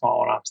 just the small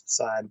one off to the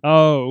side.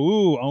 Oh,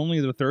 ooh, only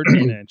the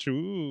 13-inch.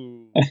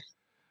 Ooh.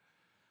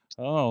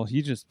 Oh,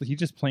 he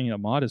just playing it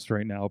modest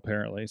right now,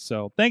 apparently.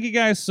 So thank you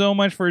guys so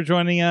much for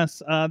joining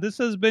us. This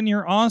has been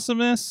your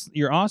awesomeness,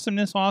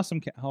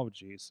 awesome. Oh,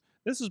 jeez.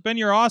 This has been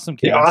your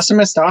AwesomeCast.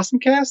 The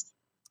AwesomeCast?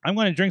 I'm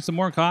going to drink some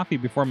more coffee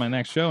before my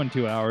next show in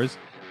 2 hours.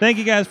 Thank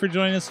you guys for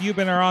joining us. You've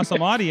been our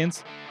awesome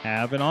audience.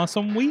 Have an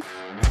awesome week.